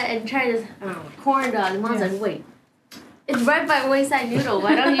Korea and try this corn dog. And Mom's like, wait, it's right by Wayside Noodle.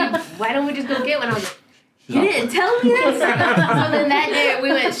 Why don't we just go get one? I was like, you didn't tell me this? So then that day we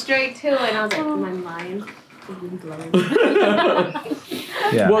went straight to it, and I was like, my mind has been blown.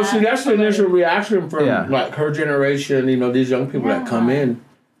 yeah. well, see, that's the initial reaction from Yeah. her generation. These young people that come in.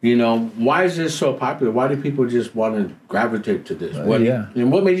 Why is this so popular? Why do people just want to gravitate to this?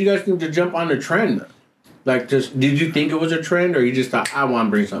 And what made you guys think to jump on the trend? Did you think it was a trend, or you just thought, I want to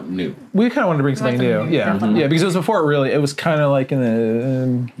bring something new? We kind of wanted to bring something new. Yeah, Definitely. yeah, because it was before it was kind of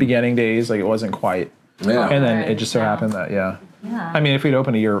in the beginning days, it wasn't quite. Yeah. And then it just so happened that, Yeah. I mean, if we'd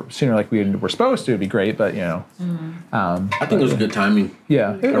opened a year sooner like we were supposed to, it'd be great, but, I think it was good timing.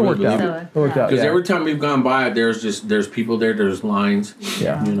 yeah, it worked out. So, It worked out, Because yeah. every time we've gone by, there's people there, there's lines.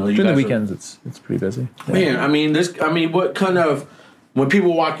 Yeah. You During the guys are- weekends, it's pretty busy. Yeah. Man, what kind of When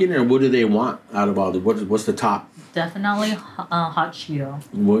people walk in there, what do they want out of all the? What's the top? Definitely hot Cheeto.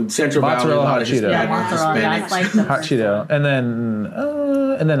 Well, Central Mozzarella Valley, hot Cheeto. Yeah, mozzarella. That's like the Hot Cheeto,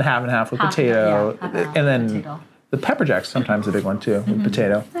 and then half and half with potato, half and half and then potato. the pepper jack's sometimes a big one too with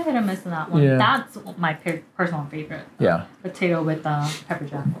potato. It's a hit or miss in that one. Yeah. That's my personal favorite. Yeah. Potato with pepper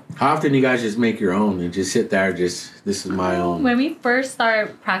jack. How often do you guys just make your own and just sit there? This is my own. When we first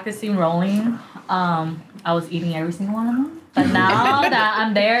started practicing rolling, I was eating every single one of them. But now that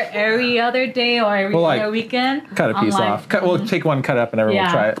I'm there every other day or every other weekend, cut a piece off. We'll take one, cut up, and everyone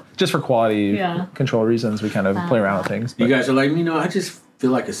will try it. Just for quality control reasons, we kind of play around with things. But. You guys are like, I just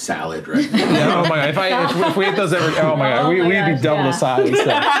feel like a salad right now. Yeah, oh my god! If we ate those every, oh my god, we'd be double the size.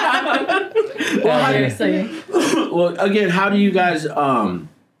 So. Well, again, how do you guys? How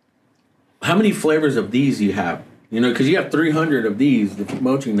many flavors of these do you have? Because you have 300 of these. The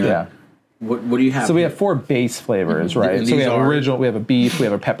Mochi now. Yeah. What do you have? So we have 4 base flavors, right? And so we these have are? original, we have a beef, we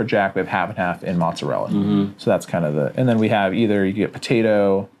have a pepper jack, we have half and half, and mozzarella. So that's kind of and then we have either you get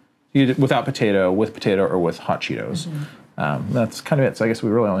potato, without potato, with potato, or with hot Cheetos. That's kind of it. So I guess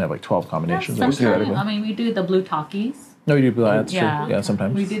we really only have like 12 combinations. We do the blue Takis. No, you do. That's true. Yeah,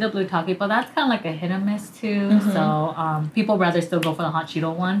 sometimes. We do the blue Taki, but that's kind of like a hit or miss too. So people rather still go for the hot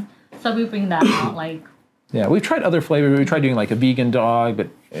Cheeto one. So we bring that out like. Yeah, we've tried other flavors. We tried doing like a vegan dog, but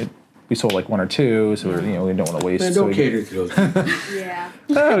we sold like 1 or 2, so we don't want to waste. Man, don't cater to those people. Yeah.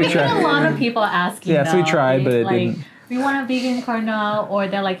 Oh, we We tried. get a lot of people asking. Yeah, so we tried, but it didn't. We want a vegan corn dog, or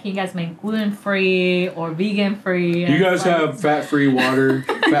they're like, "Can you guys make gluten free or vegan free?" You guys have fat-free water,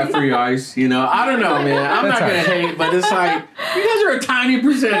 fat-free ice. I don't know, man. I'm not gonna hate, but it's like you guys are a tiny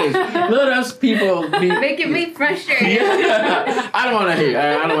percentage. Let us people be Making me frustrated. Yeah. I don't want to hate.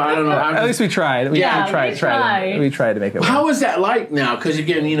 I don't know. At least we tried. We tried to make it. How is that like now? Because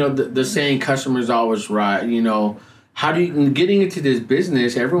again, the saying "customers always right." How do you getting into this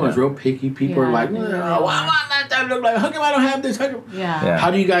business? Everyone's real picky. People are like, "Why not that look like? How come I don't have this?"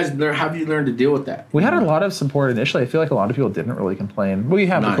 How do you guys learn? How do you learn to deal with that? We had a lot of support initially. I feel like a lot of people didn't really complain. We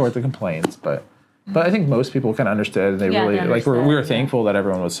have, of course, the complaints, but I think most people kind of understood. And they really like. We were thankful that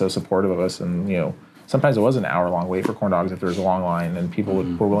everyone was so supportive of us, and sometimes it was an hour-long wait for corn dogs if there was a long line, and people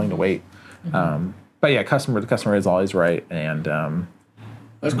were willing to wait. But yeah, the customer is always right, and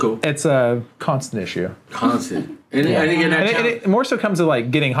that's cool. It's a constant issue. Constant. And again, it more so comes to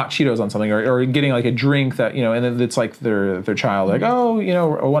like getting hot Cheetos on something, or getting like a drink that and then it's like their child like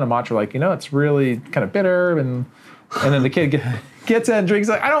or one of matcha like it's really kind of bitter, and then the kid gets it and drinks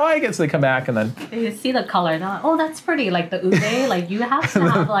like I don't like it, so they come back and then they see the color and they're like, oh, that's pretty, like the ube, like you have to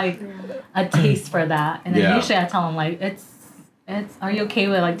have like a taste for that, and then usually I tell them like it's are you okay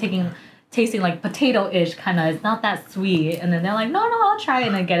with like tasting like potato-ish kind of, it's not that sweet, and then they're like, no, I'll try it,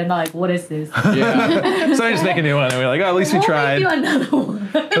 and then get it, and they're like, what is this? Yeah. So I just make a new one, and we're like, oh, at least we tried. Make you another one.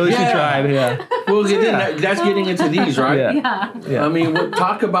 At least we tried, yeah. Well, that's getting into these, right? Yeah. I mean,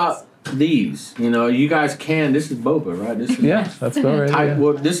 talk about these. You guys this is boba, right? This is that's boba. Right,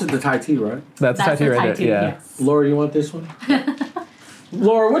 Well, this is the Thai tea, right? That's Thai tea right there. Yeah. Yes. Laura, you want this one?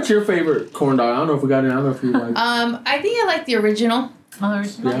 Laura, what's your favorite corn dog? I don't know if we got it. I don't know if you like. I think I like the original. Oh,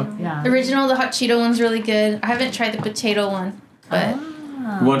 original? Yeah. The original, the hot Cheeto one's really good. I haven't tried the potato one, but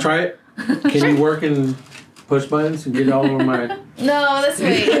You want to try it? Can you work and push buttons and get it all over my? no, let's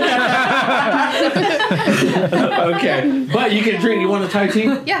wait. Okay, but you can drink. You want a Thai tea?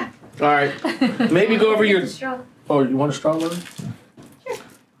 Yeah. All right. Maybe go over your. Straw. Oh, you want a straw, Laura?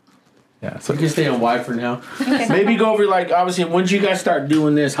 Yeah. So you can stay on wide for now. Maybe go over obviously when did you guys start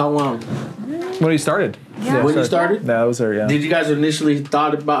doing this? How long? When you started. Yeah. When you started? That was there. Yeah. Did you guys initially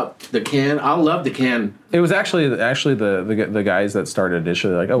thought about the can? I love the can. It was actually the guys that started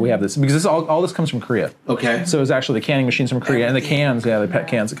initially like, oh, we have this because this all this comes from Korea. Okay. So it was actually the canning machines from Korea and the cans, the PET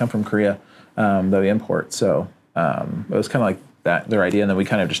cans that come from Korea that we import. So it was kind of like their idea, and then we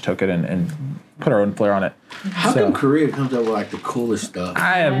kind of just took it and put our own flair on it. How come Korea comes up with like the coolest stuff?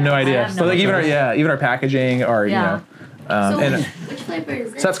 I have no idea. But like even our packaging, or Which flavor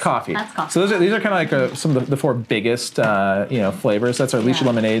is this? so that's coffee. That's coffee. So these are kind of like some of the 4 biggest flavors. That's our lychee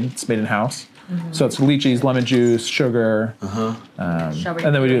lemonade. It's made in house. So it's lychees, lemon juice, sugar, and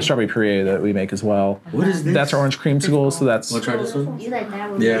then we do a strawberry puree that we make as well. What is this? That's our orange creamsicle. So that's Want to try this one? You like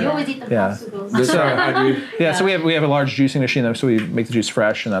that one? Yeah. You always eat the popsicles. This one I do. yeah. So we have a large juicing machine though, so we make the juice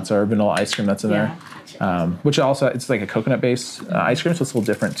fresh, and that's our vanilla ice cream that's in there. Which also it's like a coconut based ice cream, so it's a little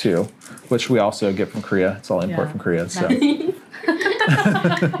different too. Which we also get from Korea. It's all import from Korea. So.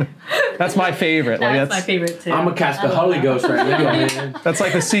 That's my favorite. That's my favorite too. I'm gonna cast the Holy Ghost right now, man. That's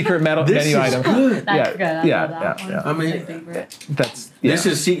like the secret menu item. Good. That's good. Yeah. I mean, my favorite. This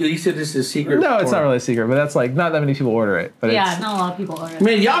is secret. You said this is secret. No, it's not really a secret, but that's like not that many people order it. But Yeah, it's, not a lot of people order it.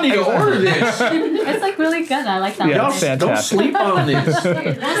 Man, y'all need to order this. It's like really good. I like that. Yeah, Y'all it's fantastic. don't sleep on this.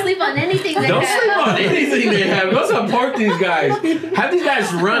 Don't sleep on anything they Don't have. sleep on anything they have. Go support these guys. Have these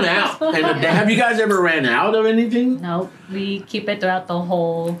guys run out? And have you guys ever ran out of anything? Nope. We keep it throughout the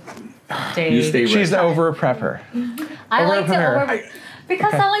whole day. You stay she's the ready. over prepper. I like to Over-prepare. over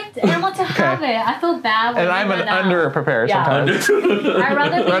because I like everyone to have it. I feel bad when And I'm we an run out. under preparer Yeah. sometimes. I'd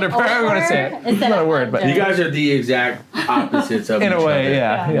rather be Under- I'm gonna say it. over It's instead not a of word, but under. You guys are the exact opposites of In each a way,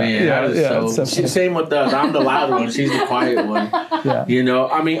 other. yeah. Man, that is it's so. funny. Same with us. I'm the loud one. She's the quiet one. Yeah. You know,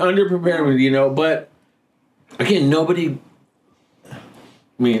 I mean, underprepared. You know, but again, nobody.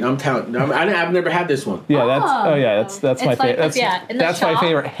 I mean, I'm telling. I've never had this one. Yeah, that's It's my like favorite. this, yeah, in the That's my shop,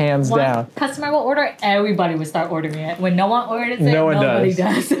 favorite, hands One down. customer will order, everybody would start ordering it. When no one orders it, No one nobody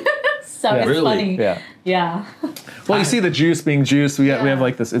does. does. So it's Really? funny. Yeah. Yeah. Well, you see the juice being juiced. We have Yeah.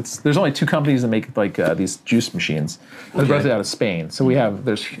 like this. There's only two companies that make like these juice machines. They're both out of Spain. So we have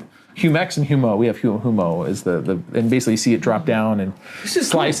there's Humex and Humo. We have Humo is the and basically you see it drop down and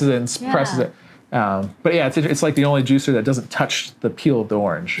slices it and presses it. But yeah, it's like the only juicer that doesn't touch the peel of the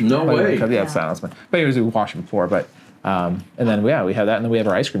orange. No way. Yeah, it's not. But anyways, we wash it before. But and then we have that, and then we have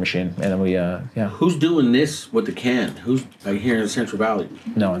our ice cream machine, and then we Who's doing this with the can? Who's like here in Central Valley?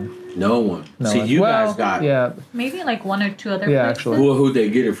 no one. No one. No See, one. you Well, guys got. Yeah. Maybe like one or two other Yeah, places. actually. Who'd they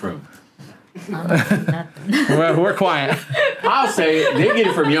get it from? Nothing. We're quiet. I'll say it. They get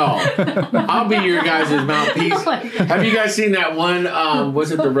it from y'all. I'll be your guys' mouthpiece. Have you guys seen that one?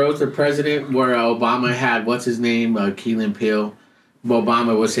 Was it the Road to President where Obama had what's his name, Keelan Peele?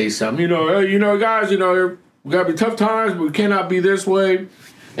 Obama would say something. Hey, guys, we gotta be tough times, but we cannot be this way.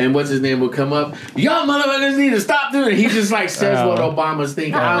 And what's his name will come up. Y'all motherfuckers need to stop doing it. He just like says what Obama's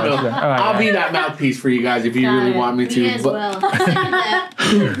thinking. I don't know. I'll be that mouthpiece for you guys if you really want me to. You as But well.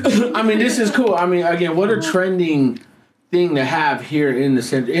 I mean, this is cool. I mean, again, what a trending thing to have here in the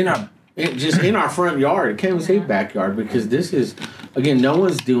center, in our front yard. I can't even say backyard because this is, again, no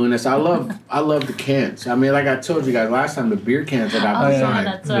one's doing this. I love the cans. I mean, like I told you guys last time, the beer cans that I've Oh, yeah, designed.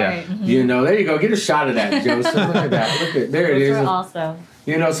 that's right. Mhm. There you go. Get a shot of that, Joseph. Look at that. There it Those is. are awesome.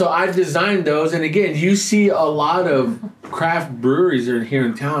 So I designed those, and again, you see a lot of craft breweries are here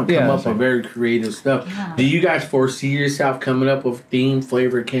in town come up with very creative stuff. Yeah. Do you guys foresee yourself coming up with theme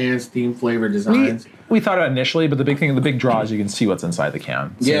flavor cans, theme flavor designs? We thought about it initially, but the big draw is you can see what's inside the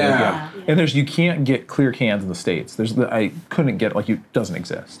can. So, Yeah. And you can't get clear cans in the States. I couldn't get it doesn't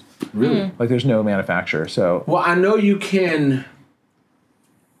exist. Really? Like there's no manufacturer. So Well, I know you can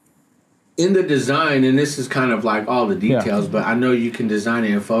in the design, and this is kind of like all the details, but I know you can design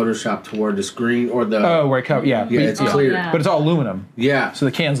it in Photoshop toward the screen or the where it comes, it's clear. yeah. but it's all aluminum. Yeah. So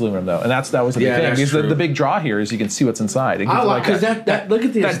the can's aluminum though, and that was the big thing. that's Because true. the big draw here is you can see what's inside. It I gives like because that look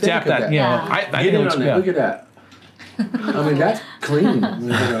at the that aesthetic depth. of that. Yeah. I Get think in it looks on that. good. Look at that. I mean, that's clean.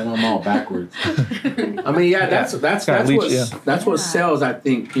 I'm all backwards. I mean, that's leach, what that's what sells. I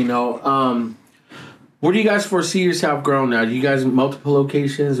think where do you guys foresee yourself growing now? Do you guys multiple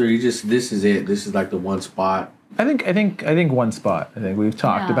locations, or you just this is it? This is like the one spot. I think one spot. I think we've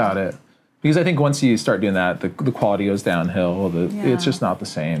talked Yeah. about it because I think once you start doing that, the quality goes downhill. It's just not the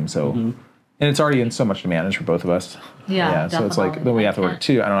same. So, and it's already in so much demand for both of us. Yeah, So it's like definitely. then we I have to work can't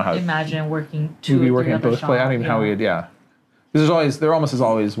two. I don't know how Imagine working we'd two be or working three at both places. I don't even know how we'd Because there almost is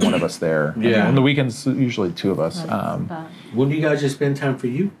always one of us there. Yeah. On the weekends, usually two of us. When do you guys just spend time for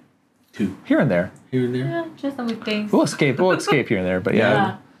you? Two Here and there. here and there. Yeah, just on weekdays. We'll escape here and there. But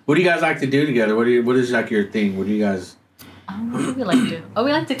Yeah. What do you guys like to do together? What is like your thing? What do you guys What do we like to do? Oh,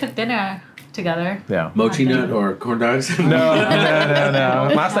 we like to cook dinner together. yeah. mochi nut or corn dogs? No.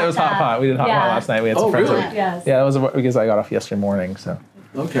 Last night was hot pot. We did hot pot last night. We had some Oh, friends really? over. Yes. Yeah, that was because I got off yesterday morning. So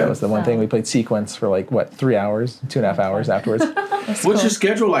Okay. that was the one So- thing. We played sequence for 3 hours, 2.5 hours afterwards. What's your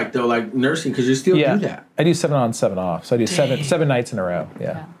schedule like though? Like nursing, because you still Yeah. do that. I do 7 on, 7 off. So I do seven nights in a row.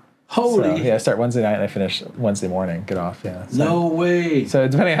 Yeah. Holy. So, I start Wednesday night and I finish Wednesday morning. Get off. Yeah. So, No way. So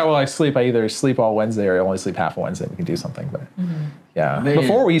depending on how well I sleep, I either sleep all Wednesday or I only sleep half of Wednesday. We can do something, but yeah. Man.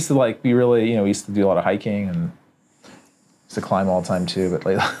 Before we used to be really, we used to do a lot of hiking and used to climb all the time too. But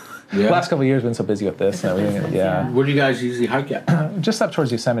the last couple of years, been so busy with this and everything. Yeah. Where do you guys usually hike at? Just up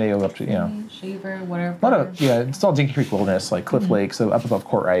towards Yosemite, up to Shaver, whatever. a lot of it's all Dinky Creek Wilderness, like Cliff Lake, so up above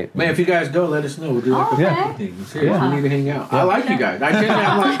Courtright. Man, if you guys go, let us know. We'll do like a Okay. fucking thing. Seriously, we need to hang out. I like you guys. I genuinely,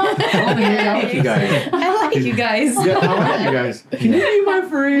 I'm like, I want to hang out with you guys. I like you guys. Yeah, I like you guys. Can you be my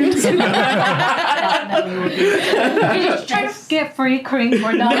friends? Try to get free cream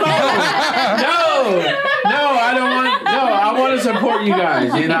for nothing. No, I don't want. No, I want to support you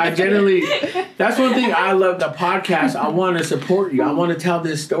guys. You know, I generally. That's one thing I love the podcast. I want to support you. I want to tell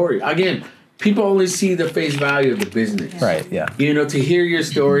this story again. People only see the face value of the business. Right, yeah. You know, to hear your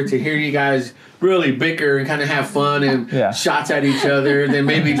story, to hear you guys really bicker and kind of have fun and shots at each other, then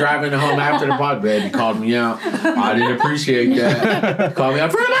maybe driving home after the pod, man, you called me out. I didn't appreciate that. Called me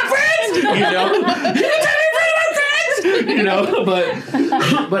out for my friends! You know? You know,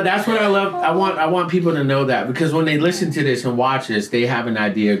 but that's what I love. I want people to know that, because when they listen to this and watch this, they have an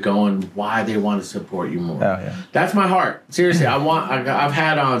idea going why they want to support you more. Oh, yeah. That's my heart. Seriously, I've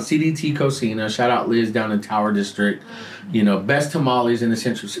had on CDT Cocina. Shout out Liz down in Tower District. You know, best tamales in the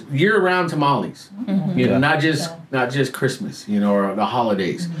central, year-round tamales. Mm-hmm. You know, not just Christmas. You know, or the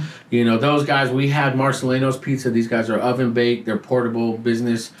holidays. Mm-hmm. You know, those guys. We had Marcelino's Pizza. These guys are oven baked. They're portable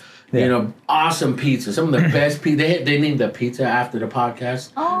business. You know, awesome pizza. Some of the best pizza. They named the pizza after the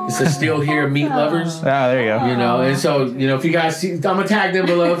podcast. Oh, it's a Still Here Meat Lovers. Ah, there you go. You know, and so, you know, if you guys see, I'm going to tag them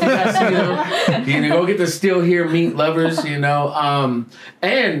below. If you guys see them, you know, go get the Still Here Meat Lovers, you know.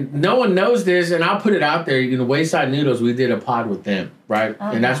 And no one knows this, and I'll put it out there. You know, Wayside Noodles, we did a pod with them, right?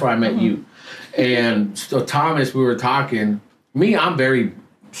 Okay. And that's where I met you. And so Thomas, we were talking. Me, I'm very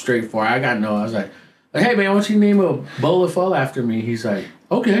straightforward. I was like, hey, man, why don't you name a bowl of pho after me? He's like,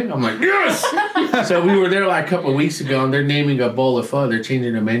 okay. I'm like, yes! So we were there like a couple of weeks ago, and they're naming a bowl of pho. They're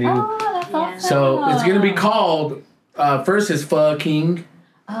changing the menu. Oh, that's awesome. So it's going to be called, first is Pho King.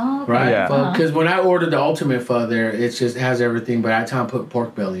 Oh, okay. Right? Yeah. Because when I ordered the ultimate pho there, it has everything, but I time put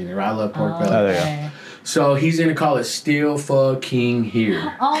pork belly in it. I love pork belly. Oh, there you go. So he's going to call it Still Pho King Here.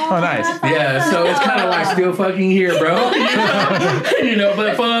 Oh, nice. Yeah, so it's kind of like Still Fucking Here, bro. You know,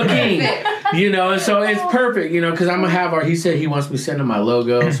 but Pho King. You know, and so it's perfect, you know, because I'm going to have he said he wants me to send him my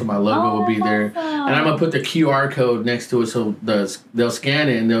logo, so my logo will be there. Awesome. And I'm going to put the QR code next to it, so they'll scan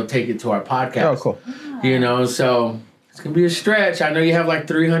it and they'll take it to our podcast. Oh, cool. You know, so it's going to be a stretch. I know you have like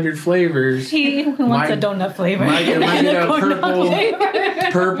 300 flavors. He wants a donut flavor. Might get a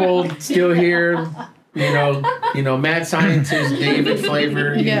purple Still Here. You know, mad scientist David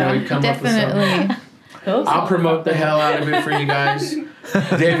flavor. You know, you come up with something. I'll promote the hell out of it for you guys.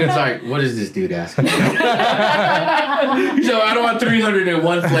 David's like, what is this dude asking? So I don't want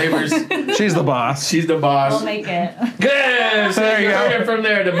 301 flavors. She's the boss. She's the boss. We'll make it. Good. So There you you go. heard it from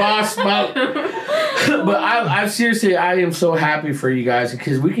there, the boss. But I seriously, I am so happy for you guys,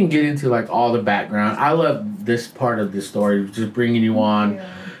 because we can get into like all the background. I love this part of the story, just bringing you on.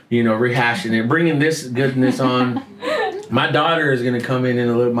 You know, rehashing it, bringing this goodness on. My daughter is going to come in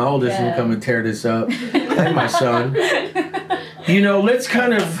a little. My oldest is going to come and tear this up. And my son. You know, let's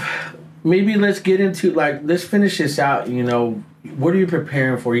get into, like, let's finish this out. You know, what are you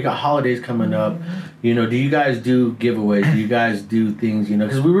preparing for? You got holidays coming up. You know, do you guys do giveaways? Do you guys do things, you know?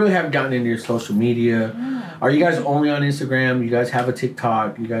 Because we really haven't gotten into your social media. Are you guys only on Instagram? You guys have a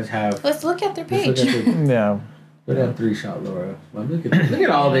TikTok? You guys have... Let's look at their page. Yeah. Look at that 3-shot, Laura. Well, look at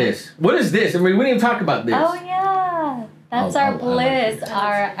all this. What is this? I mean, we didn't even talk about this. Oh, yeah. That's our bliss,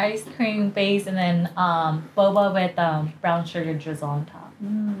 our ice cream base, and then boba with brown sugar drizzle on top.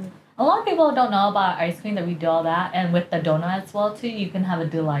 A lot of people don't know about ice cream, that we do all that, and with the donut as well too. You can have a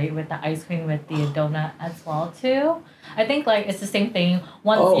delight with the ice cream with the donut as well too. I think like it's the same thing.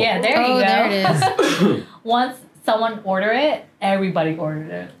 Once there you go. There it is. Once someone order it, everybody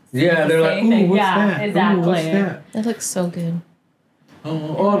ordered it. Yeah, they're like, ooh, what's that? Exactly. Ooh, what's that? That looks so good.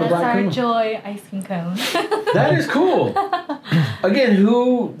 Oh, the That's black our cone. Joy ice cream cone. That is cool. Again,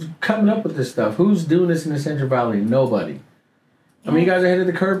 who coming up with this stuff? Who's doing this in the Central Valley? Nobody. I mean, you guys are ahead of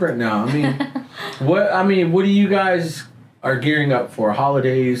the curve right now. I mean, what do you guys are gearing up for?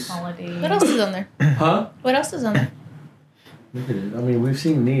 Holidays? What else is on there? Huh? What else is on there? Look at it. I mean, we've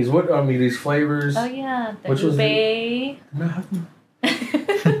seen these. These flavors. Oh yeah, the Which was ube.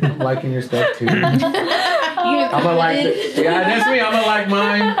 I'm liking your stuff too. I'm gonna like it. Yeah, that's me. I'm gonna like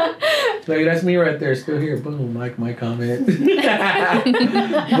mine. Look, that's me right there. Still here. Boom. Like my comment. This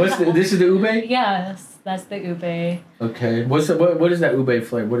is the ube? Yes, that's the ube. Okay. What is that ube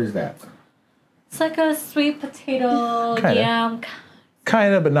flavor? What is that? It's like a sweet potato Kinda. yam.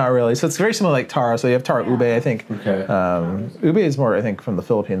 Kind of, but not really. So it's very similar like taro. So you have taro ube, I think. Okay. Ube is more, I think, from the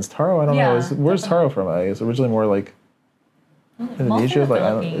Philippines. Taro, I don't know. Where's taro from? It's originally more like Indonesia, like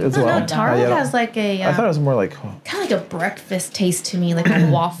as well. No, taro has like a. I thought it was more like kind of like a breakfast taste to me, like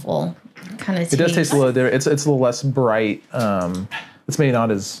a waffle kind of taste. It does taste a little different. It's a little less bright. It's maybe not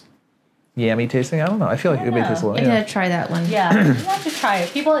as yummy tasting. I don't know. I feel like ube tastes a little. I gotta try that one. Yeah, you have to try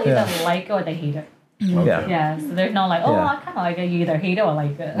it. People either like it or they hate it. Yeah. Yeah, so there's no like, I kind of like it. You either hate it or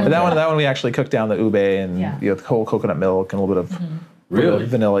like it. But that one we actually cooked down the ube and the whole coconut milk and a little bit of Really?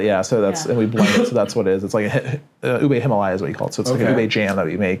 vanilla. Yeah, so that's and we blend it, so that's what it is. It's like ube Himalaya is what you call it. So it's like an ube jam that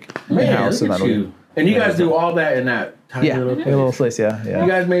we make in house. Look at you. And you guys do all that in that tiny little place. A little slice. Yeah. You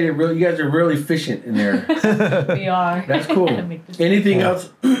guys made it real. You guys are really efficient in there. We are. That's cool. Anything else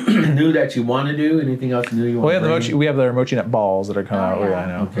new that you want to do? Anything else new you want? Well, we have the mochi nut balls that are coming out. Yeah, I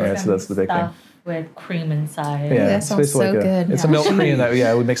know. Okay. So that's the big thing. With cream inside. Yeah, that sounds so good. It's a milk cream that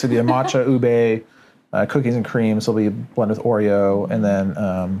we mix with the matcha, ube, cookies and cream. So we blend with Oreo, and then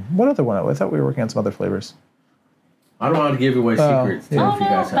what other one? I thought we were working on some other flavors. I don't want to give away secrets. Oh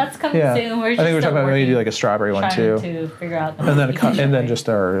no, that's coming soon. I think we're talking about maybe do like a strawberry one too. To figure out the and then just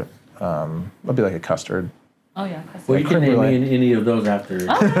our it'll be like a custard. Oh yeah, custard. Well, you can name any of those after. It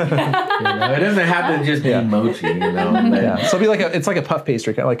doesn't have to just be mochi, So it'll be it's like a puff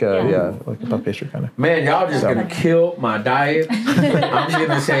pastry, kind of like a puff pastry kind of. Man, y'all just gonna kill my diet. I'm just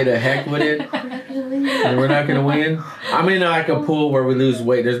gonna say the heck with it. And we're not gonna win. I'm in like a pool where we lose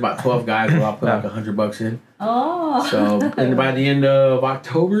weight. There's about 12 guys where I'll put like $100 in. Oh. So and by the end of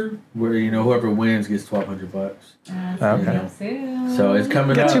October, where whoever wins gets $1,200. Okay. So it's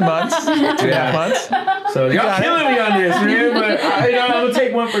coming up. 2 months, 2.5 months. So y'all killing me on this, man. But I'm gonna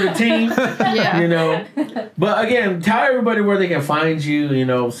take one for the team. But again, tell everybody where they can find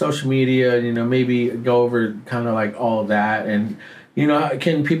you. Social media. Maybe go over kind of like all of that and.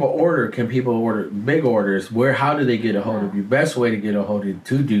 Can people order? Can people order big orders? How do they get a hold of you? Best way to get a hold of you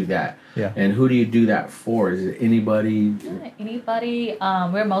to do that. Yeah. And who do you do that for? Is it anybody? Anybody.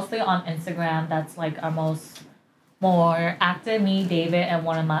 We're mostly on Instagram. That's like our more active. Me, David, and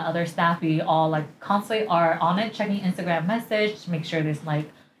one of my other staff. We all like constantly are on it, checking Instagram message to make sure there's like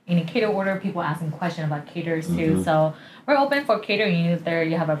any cater order. People asking questions about caterers too. So we're open for catering. Either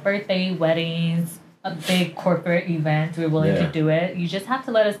you have a birthday, weddings. A big corporate event, we're willing to do it. You just have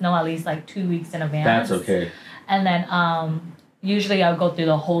to let us know at least like 2 weeks in advance. That's okay. And then usually I'll go through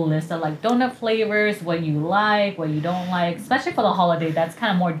the whole list of like donut flavors, what you like, what you don't like. Especially for the holiday, that's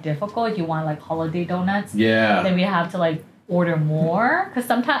kind of more difficult. You want like holiday donuts. Yeah. Then we have to like order more because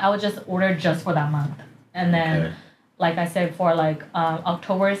sometimes I would just order just for that month. And then like I said, for like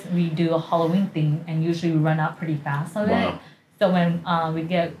October, we do a Halloween thing, and usually we run out pretty fast of it. So when we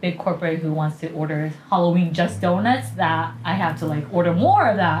get big corporate who wants to order Halloween just donuts, that I have to like order more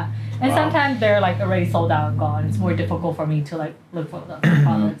of that. And sometimes they're like already sold out and gone. It's more difficult for me to like look for the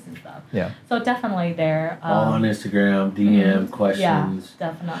products and stuff. Yeah. So definitely there. All on Instagram, DM questions.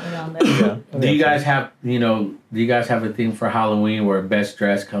 Yeah, definitely on there. Do you guys have a thing for Halloween where best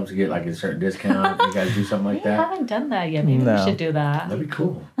dress comes to get like a certain discount? You guys do something like that? We haven't done that yet. Maybe we should do that. That'd be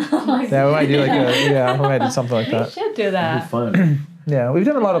cool. We might do we might do something like that. We should do that. That'd be fun. Yeah, we've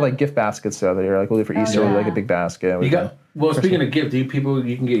done a lot of like gift baskets the other year. Like we'll do for Easter, we'll do like a big basket. Speaking of gift, you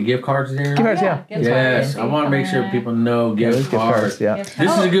can get gift cards there? Gift cards, yeah. Yes, I want to make sure people know gift cards. This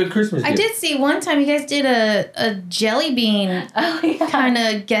is a good Christmas gift. I did see one time you guys did a jelly bean kind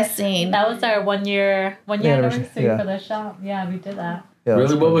of guessing. That was our one year anniversary for the shop. Yeah, we did that. Yeah,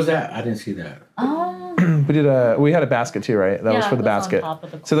 really? What was that? I didn't see that. We had a basket too, right? That was for the basket.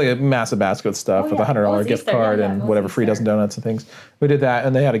 So like a massive basket of stuff with a $100 gift card and whatever free dozen donuts and things. We did that,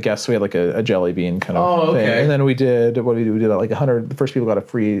 and they had a guest. So we had like a jelly bean kind of thing. And then we did what did we do? We did like 100. The first people got a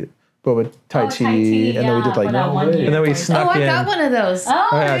free boba Thai tea, and then we did like and then we snuck in. I got one of those. Oh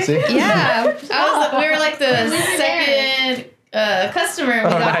yeah, see? Yeah, we were like the second customer. We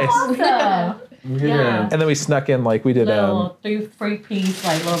got awesome. Yeah. And then we snuck in like we did little 3-piece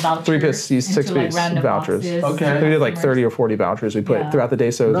like little vouchers. 3-piece, 6-piece vouchers. Boxes. Okay. We did like 30 or 40 vouchers we put throughout the day.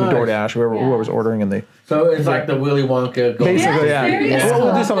 So we DoorDash, whoever was ordering, and they. So it's like the Willy Wonka. Basically,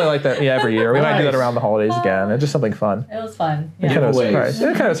 We'll do something like that every year. We might do that around the holidays again. It's just something fun. It was fun. Yeah. Kind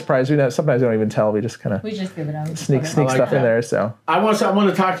of surprised. Sometimes we don't even tell. We just kind of. We just give it out. Sneak stuff in there. So. I want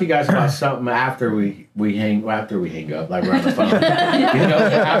to talk to you guys about something after we hang up, like we're on the phone.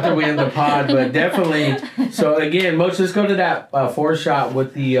 After we end the pod, but definitely. So again, Mochi, let's go to that shot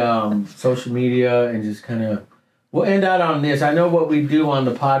with the social media and just kind of. We'll end out on this. I know what we do on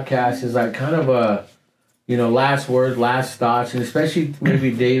the podcast is like kind of a, last words, last thoughts, and especially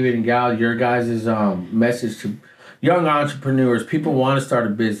maybe David and Gal, your guys' message to young entrepreneurs, people want to start a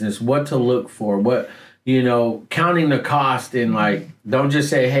business, what to look for, what, counting the cost and like, don't just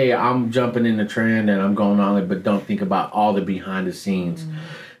say, hey, I'm jumping in the trend and I'm going on it, but don't think about all the behind the scenes.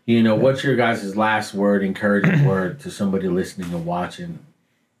 What's your guys' last word, encouraging word to somebody listening and watching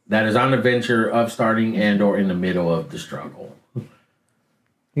that is on the venture of starting and or in the middle of the struggle?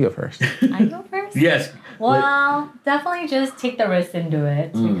 You go first. I go first? Yes. Well, definitely just take the risk and do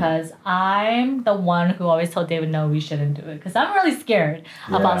it because I'm the one who always told David, no, we shouldn't do it because I'm really scared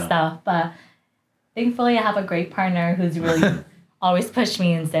about stuff. But thankfully, I have a great partner who's really always pushed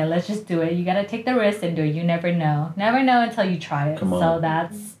me and said, let's just do it. You got to take the risk and do it. You never know. Never know until you try it. So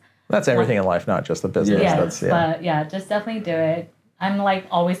that's everything in life, not just the business. Yes, but just definitely do it. I'm like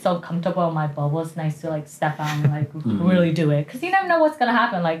always so comfortable in my bubble. It's nice to like step out and like really do it because you never know what's going to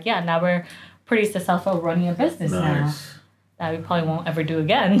happen. Like, now we're pretty successful running a business now that we probably won't ever do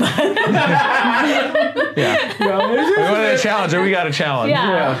again. We wanted a challenge, or we got a challenge.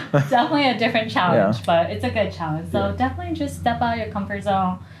 Yeah, definitely a different challenge, but it's a good challenge. So definitely just step out of your comfort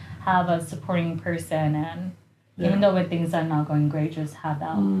zone, have a supporting person, and even though when things are not going great, just have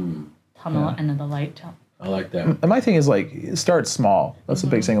that tunnel end of the light. I like that. And my thing is like start small. That's the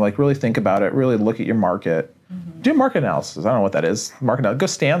big thing. Like really think about it. Really look at your market. Do market analysis. I don't know what that is. Go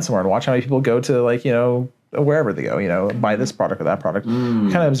stand somewhere and watch how many people go to like wherever they go. Buy this product or that product.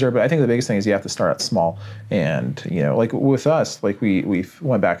 Kind of observe it. I think the biggest thing is you have to start out small. And like with us, like we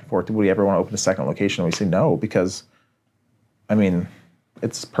went back and forth. Would we ever want to open a second location? And we say no because, I mean,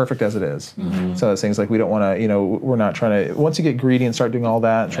 it's perfect as it is. So those things like we don't want to, we're not trying to, once you get greedy and start doing all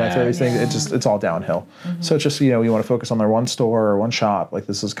that and trying to do these things, it's all downhill. So it's just, we want to focus on their one store or one shop. Like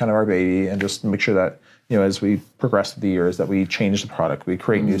this is kind of our baby and just make sure that, as we progress through the years that we change the product, we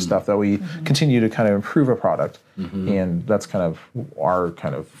create new stuff, that we continue to kind of improve a product. And that's kind of our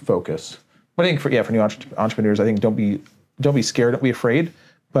kind of focus. But I think for new entrepreneurs, I think don't be scared, don't be afraid,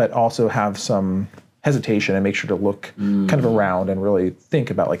 but also have some hesitation and make sure to look kind of around and really think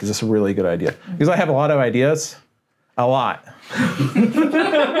about like, is this a really good idea? Because I have a lot of ideas, a lot.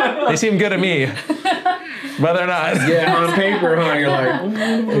 They seem good to me, but they're not. On paper, you're like,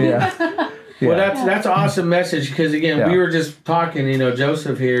 Well, that's an awesome message because again, we were just talking.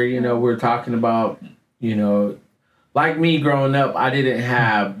 Joseph here. We're talking about like me growing up. I didn't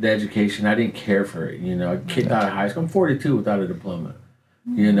have the education. I didn't care for it. I kicked out of high school. I'm 42 without a diploma.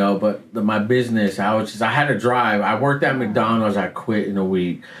 But my business, I had to drive. I worked at McDonald's. I quit in a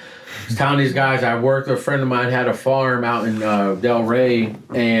week. I was telling these guys, a friend of mine had a farm out in Del Rey,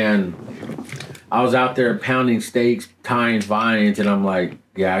 and I was out there pounding steaks, tying vines, and I'm like,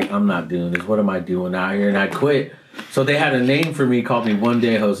 I'm not doing this. What am I doing out here? And I quit. So they had a name for me, called me One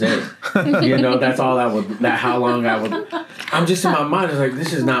Day Jose. That's all how long I would. I'm just in my mind, I was like,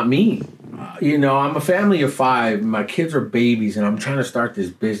 this is not me. I'm a family of 5. My kids are babies, and I'm trying to start this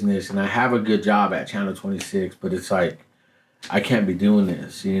business, and I have a good job at Channel 26, but it's like, I can't be doing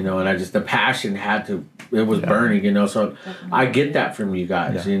this, and the passion it was burning, so I get that from you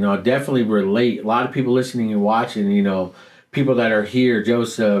guys, I definitely relate. A lot of people listening and watching, people that are here,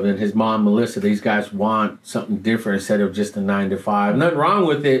 Joseph and his mom, Melissa, these guys want something different instead of just a 9 to 5. Nothing wrong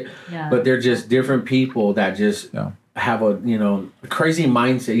with it, but they're just different people that just have a crazy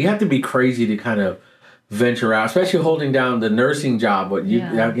mindset. You have to be crazy to kind of venture out, especially holding down the nursing job. But you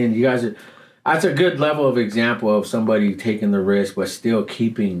guys are, that's a good level of example of somebody taking the risk but still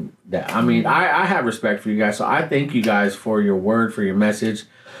keeping that. I mean, I have respect for you guys, so I thank you guys for your word, for your message.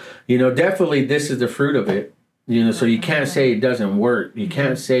 Definitely this is the fruit of it. So you can't say it doesn't work. You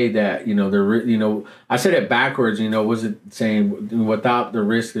can't say that, I said it backwards, was it saying without the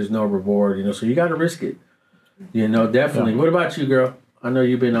risk, there's no reward, so you got to risk it. Definitely. What about you, girl? I know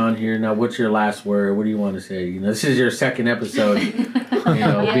you've been on here. Now, what's your last word? What do you want to say? This is your second episode,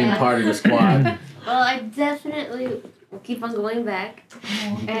 being part of the squad. Well, I definitely will keep on going back.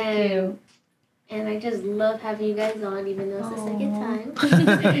 And I just love having you guys on, even though it's the second time.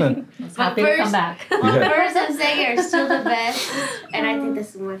 Happy to come back. First and second are still the best, and I think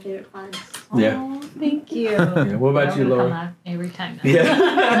this is my favorite pod. Thank you. What about you, Laura? Come out every time.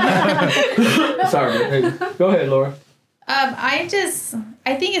 Sorry. Hey, go ahead, Laura. I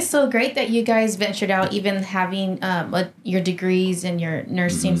think it's so great that you guys ventured out, even having your degrees and your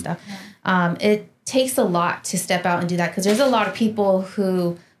nursing stuff. It takes a lot to step out and do that because there's a lot of people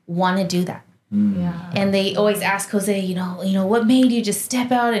who want to do that. And they always ask Jose, what made you just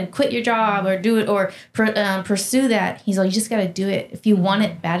step out and quit your job or do it or pursue that? He's like, you just got to do it. If you want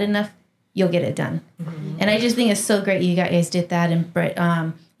it bad enough, you'll get it done. And I just think it's so great you guys did that.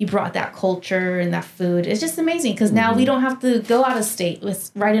 And you brought that culture and that food. It's just amazing because now we don't have to go out of state.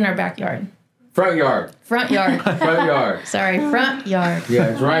 It's right in our backyard. Front yard. Front yard. Front yard. Sorry, front yard. Yeah,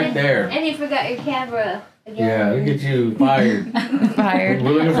 it's right there. And you forgot your camera. Again. Yeah, look at you. Fired. Fired.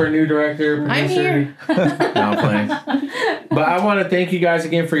 We're looking for a new director, producer. I'm here. No, I'm playing. But I want to thank you guys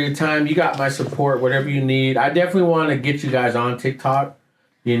again for your time. You got my support, whatever you need. I definitely want to get you guys on TikTok,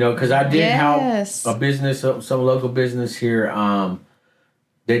 because I did help a business, some local business here.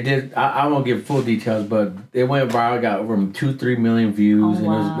 They did. I won't give full details, but it went viral. Got over 2-3 million views, and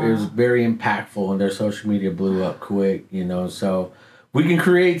it was very impactful. And their social media blew up quick. So we can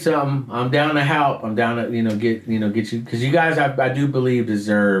create something. I'm down to help. I'm down to get you because you guys I do believe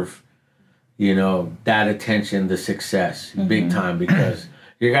deserve that attention, the success, big time because.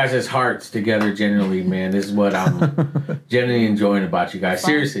 Your guys' hearts together generally, man. This is what I'm generally enjoying about you guys.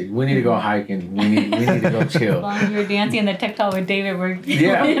 Seriously, we need to go hiking. We need to go chill. As long as you're dancing in the TikTok with David, we're gonna do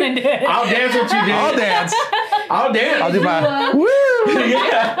it. I'll dance with you, David. I'll dance. I'll do my woo.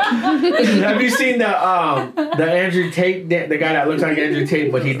 Yeah. Have you seen the Andrew Tate, the guy that looks like Andrew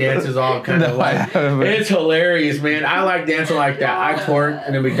Tate, but he dances all kind of like it's hilarious, man. I like dancing like that. I twerk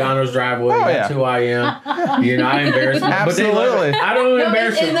in the McDonald's driveway. That's who I am. I embarrass them. Absolutely. I don't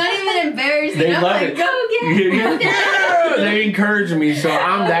embarrass them. It's not even embarrassing. They I'm love like, it. go get it. They encourage me, so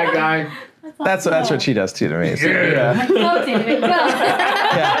I'm that guy. That's what she does too to me. So, Yeah. Go, David, go.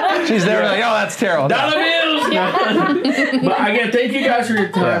 Yeah. She's there like, oh, that's terrible. Dollar bills. But again, thank you guys for your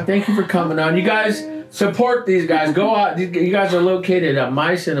time. Yeah. Thank you for coming on. You guys support these guys. Go out. You guys are located at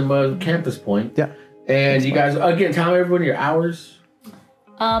My Cinema Campus Point. Yeah. And you guys, again, tell everyone your hours.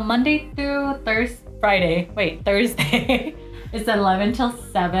 Monday through Thursday. It's 11 till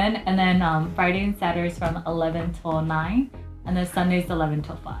 7, and then Friday and Saturdays from 11 till 9, and then Sundays 11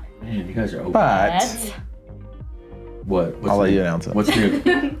 till 5. Man, you guys are open. But What? I'll let you announce it. What's new?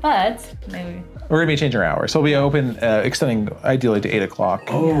 But maybe. We're gonna be changing our hours, so we'll be open, extending ideally to 8 o'clock.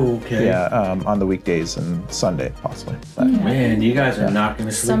 Oh, okay. Yeah, on the weekdays and Sunday possibly. But, Man, you guys are not going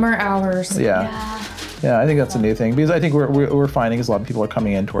to sleep. Summer hours. Yeah, I think that's a new thing because I think we're finding is a lot of people are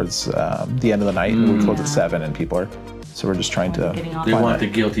coming in towards the end of the night and we close at 7 and people are. So we're just trying to. They want the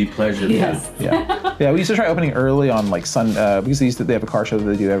guilty pleasure. Yes. Yeah. We used to try opening early on like because they have a car show that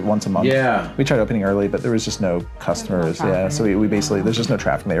they do once a month. Yeah. We tried opening early, but there was just no customers. traffic. Yeah. So we basically there's just no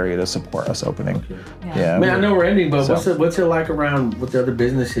traffic in the area to support us opening. Okay. Yeah. Man, I know we're ending, but So- what's it like around with the other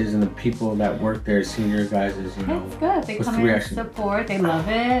businesses and the people that work there, senior guys? It's good. They What's come the in and reaction? support. They love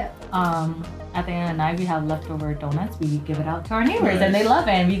it. At the end of the night, we have leftover donuts. We give it out to our neighbors, Nice. and they love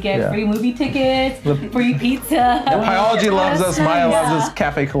it. And we get Yeah. free movie tickets, free pizza. Biology loves us. Maya loves us.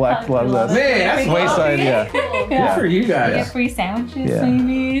 Cafe Collect loves us. Man, that's Wayside, yeah. Good for you We guys. get free sandwiches, Yeah.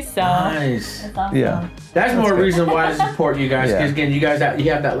 maybe. So Nice. it's awesome. Yeah. That's more good. reason why to support you guys. Because Yeah. again, you guys you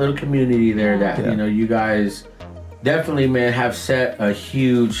have that little community there that Yeah. you guys definitely, man, have set a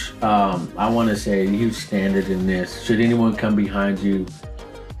huge, I want to say, a huge standard in this. Should anyone come behind you,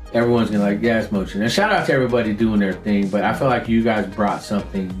 everyone's gonna like, yeah, it's Mochi. And shout out to everybody doing their thing, but I feel like you guys brought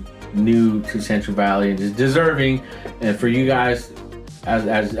something new to Central Valley and is deserving. And for you guys,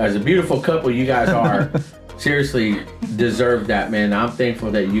 as a beautiful couple, you guys are. Seriously deserve that, man. I'm thankful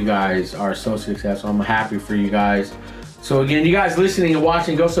that you guys are so successful. I'm happy for you guys. So again, you guys listening and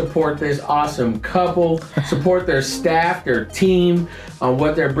watching, go support this awesome couple. Support their staff, their team, on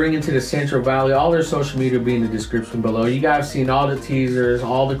what they're bringing to the Central Valley. All their social media will be in the description below. You guys seen all the teasers,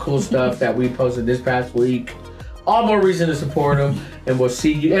 all the cool stuff that we posted this past week. All more reason to support them. And we'll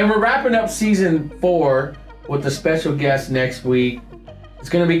see you. And we're wrapping up season 4 with a special guest next week. It's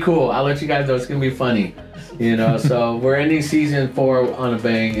gonna be cool. I'll let you guys know. It's gonna be funny. So we're ending season 4 on a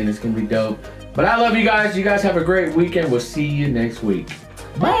bang, and it's gonna be dope. But I love you guys. You guys have a great weekend. We'll see you next week.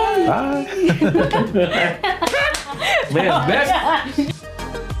 Bye. Man, best